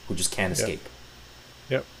mans who just can't Yep. escape.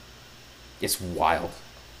 Yep. It's wild.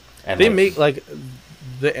 And They like, make like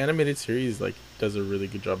the animated series like does a really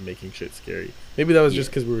good job making shit scary. Maybe that was just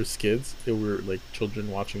Yeah. because we were kids, we were like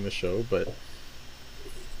children watching the show, but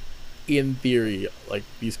in theory, like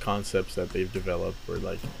these concepts that they've developed were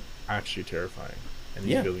like actually terrifying, and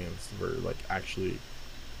these Yeah. villains were like actually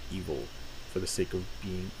evil for the sake of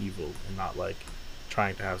being evil, and not like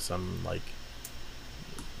trying to have some like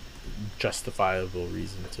justifiable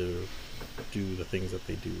reason to do the things that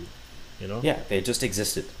they do. You know? yeah, they just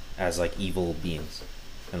existed as like evil beings,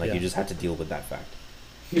 and like Yeah. you just had to deal with that fact.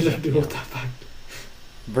 You don't deal with that fact.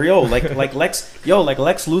 But yo, like Lex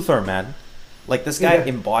Luthor, man, like this guy Yeah.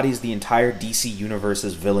 embodies the entire DC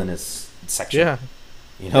universe's villainous section. Yeah.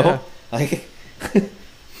 You know, Yeah. like,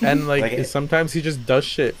 And like, Like, sometimes he just does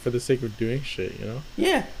shit for the sake of doing shit. You know?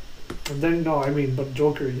 yeah, And then no, I mean, but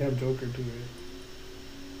Joker, you have Joker too. Right?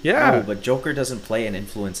 Yeah. no, but Joker doesn't play an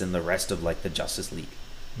influence in the rest of like the Justice League.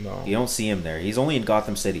 No. You don't see him there. He's only in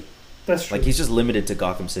Gotham City. That's true. Like, he's just limited to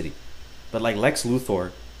Gotham City. But like Lex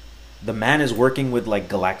Luthor, the man is working with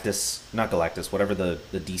like not Galactus, whatever the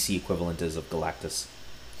DC equivalent is of Galactus.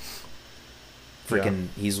 Freaking,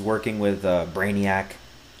 he's working with Brainiac.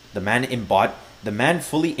 The man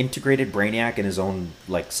fully integrated Brainiac in his own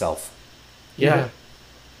like self. Yeah.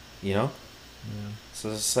 You know? Yeah. So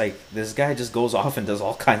it's like this guy just goes off and does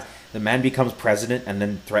all kinds. The man becomes president and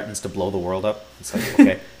then threatens to blow the world up. It's like,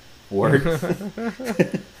 okay, word.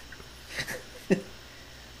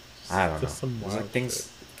 I don't know. Just some It was wild like things shit.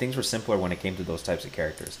 things were simpler when it came to those types of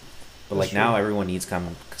characters. But That's like now, true. everyone needs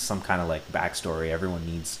some kind of like backstory. Everyone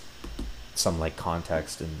needs some like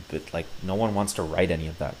context, but like no one wants to write any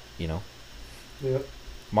of that. You know, Yeah.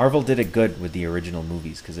 Marvel did it good with the original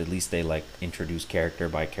movies because at least they like introduced character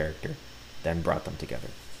by character, then brought them together.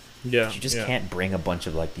 Yeah. You just yeah. can't bring a bunch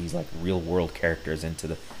of like these like real world characters into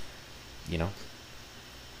the, you know,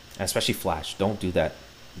 and especially Flash. Don't do that.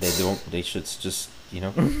 They should just, you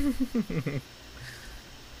know.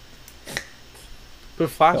 But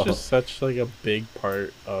Flash Oh. is such like a big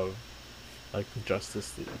part of like the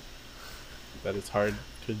Justice League that it's hard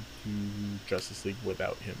to do Justice League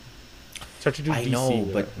without him. It's hard to do I DC know,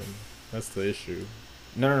 without but- him. That's the issue.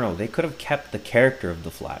 No. They could have kept the character of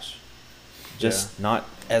the Flash, just not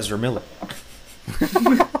Ezra Miller.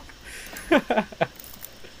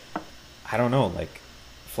 I don't know. Like,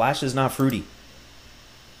 Flash is not fruity.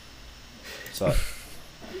 So,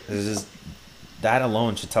 this is that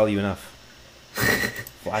alone should tell you enough.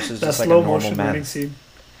 Flash is That just like a slow normal motion man. running scene.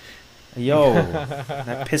 Yo,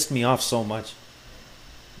 that pissed me off so much.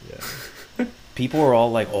 Yeah. People were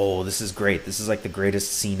all like, "Oh, this is great. This is like the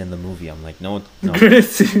greatest scene in the movie." I'm like, "No, no,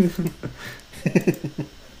 Greatest scene. it's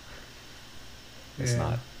Yeah.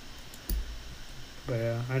 not." But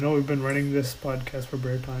yeah, I know we've been running this podcast for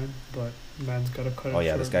bare time, but man's got to cut it Oh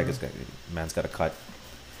yeah, short this guy now. man's got a cut.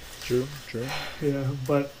 True. True. Yeah,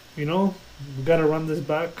 but you know, we got to run this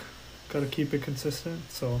back. Got to keep it consistent.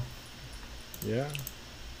 So Yeah.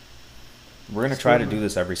 We're gonna try to do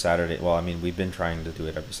this every Saturday. Well, I mean, we've been trying to do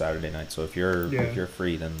it every Saturday night. So if you're Yeah.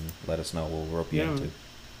 free, then let us know. We'll rope you Yeah. in too.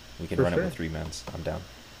 We can For run sure. it with 3 mans. I'm down.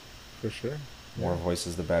 For sure. More Yeah.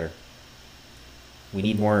 voices, the better. We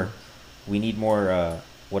need more. We need more.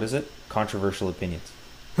 What is it? Controversial opinions.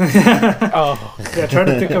 Oh. yeah, try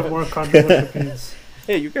to think of more controversial opinions.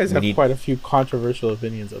 Hey, you guys We have need- quite a few controversial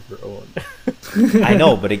opinions of your own. I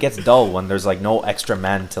know, but it gets dull when there's like no extra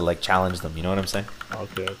man to like challenge them. You know what I'm saying?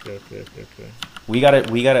 Okay. We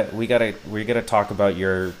gotta talk about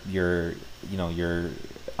your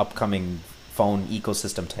upcoming phone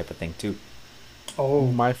ecosystem type of thing too. Oh,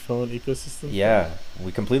 My phone ecosystem. Yeah,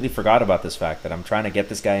 we completely forgot about this fact that I'm trying to get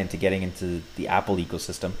this guy into getting into the Apple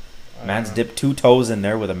ecosystem. Man's dipped 2 toes in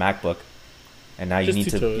there with a MacBook, and now you Just need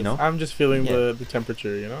two to, toes. you know, I'm just feeling Yeah. the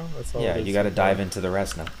temperature. You know. That's all. yeah, it is you got to sometimes. dive into the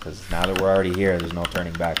rest now because now that we're already here, there's no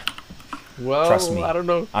turning back. Well, Trust me. I don't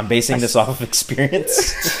know. I'm basing this off of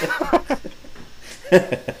experience.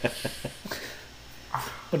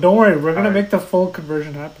 but But don't worry, we're gonna Alright. make the full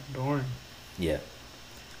conversion happen. Don't worry. Yeah.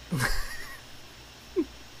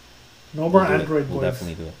 No more We'll do it. Android We'll boys.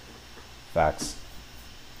 definitely do it. Facts.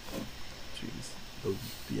 Jeez. That would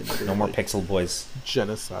be another, No more like, Pixel boys.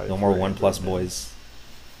 genocide. No more for OnePlus Android, man. boys.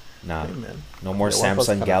 Nah. Hey, man. No more Yeah, OnePlus Samsung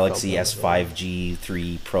kinda Galaxy felt that as S5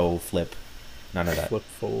 G3 Pro Flip. None of that. Flip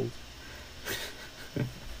fold. Yeah.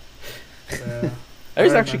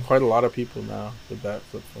 There's Alright, actually man. quite a lot of people now with that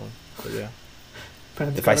flip phone. But yeah.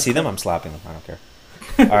 Pen's If I gotta see them, cut. I'm slapping them. I don't care.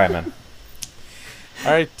 All right, man.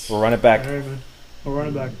 All right. We'll run it back. Alright, man. We'll run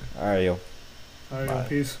it back. All right, yo. Alright, Bye.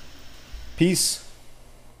 peace. Peace.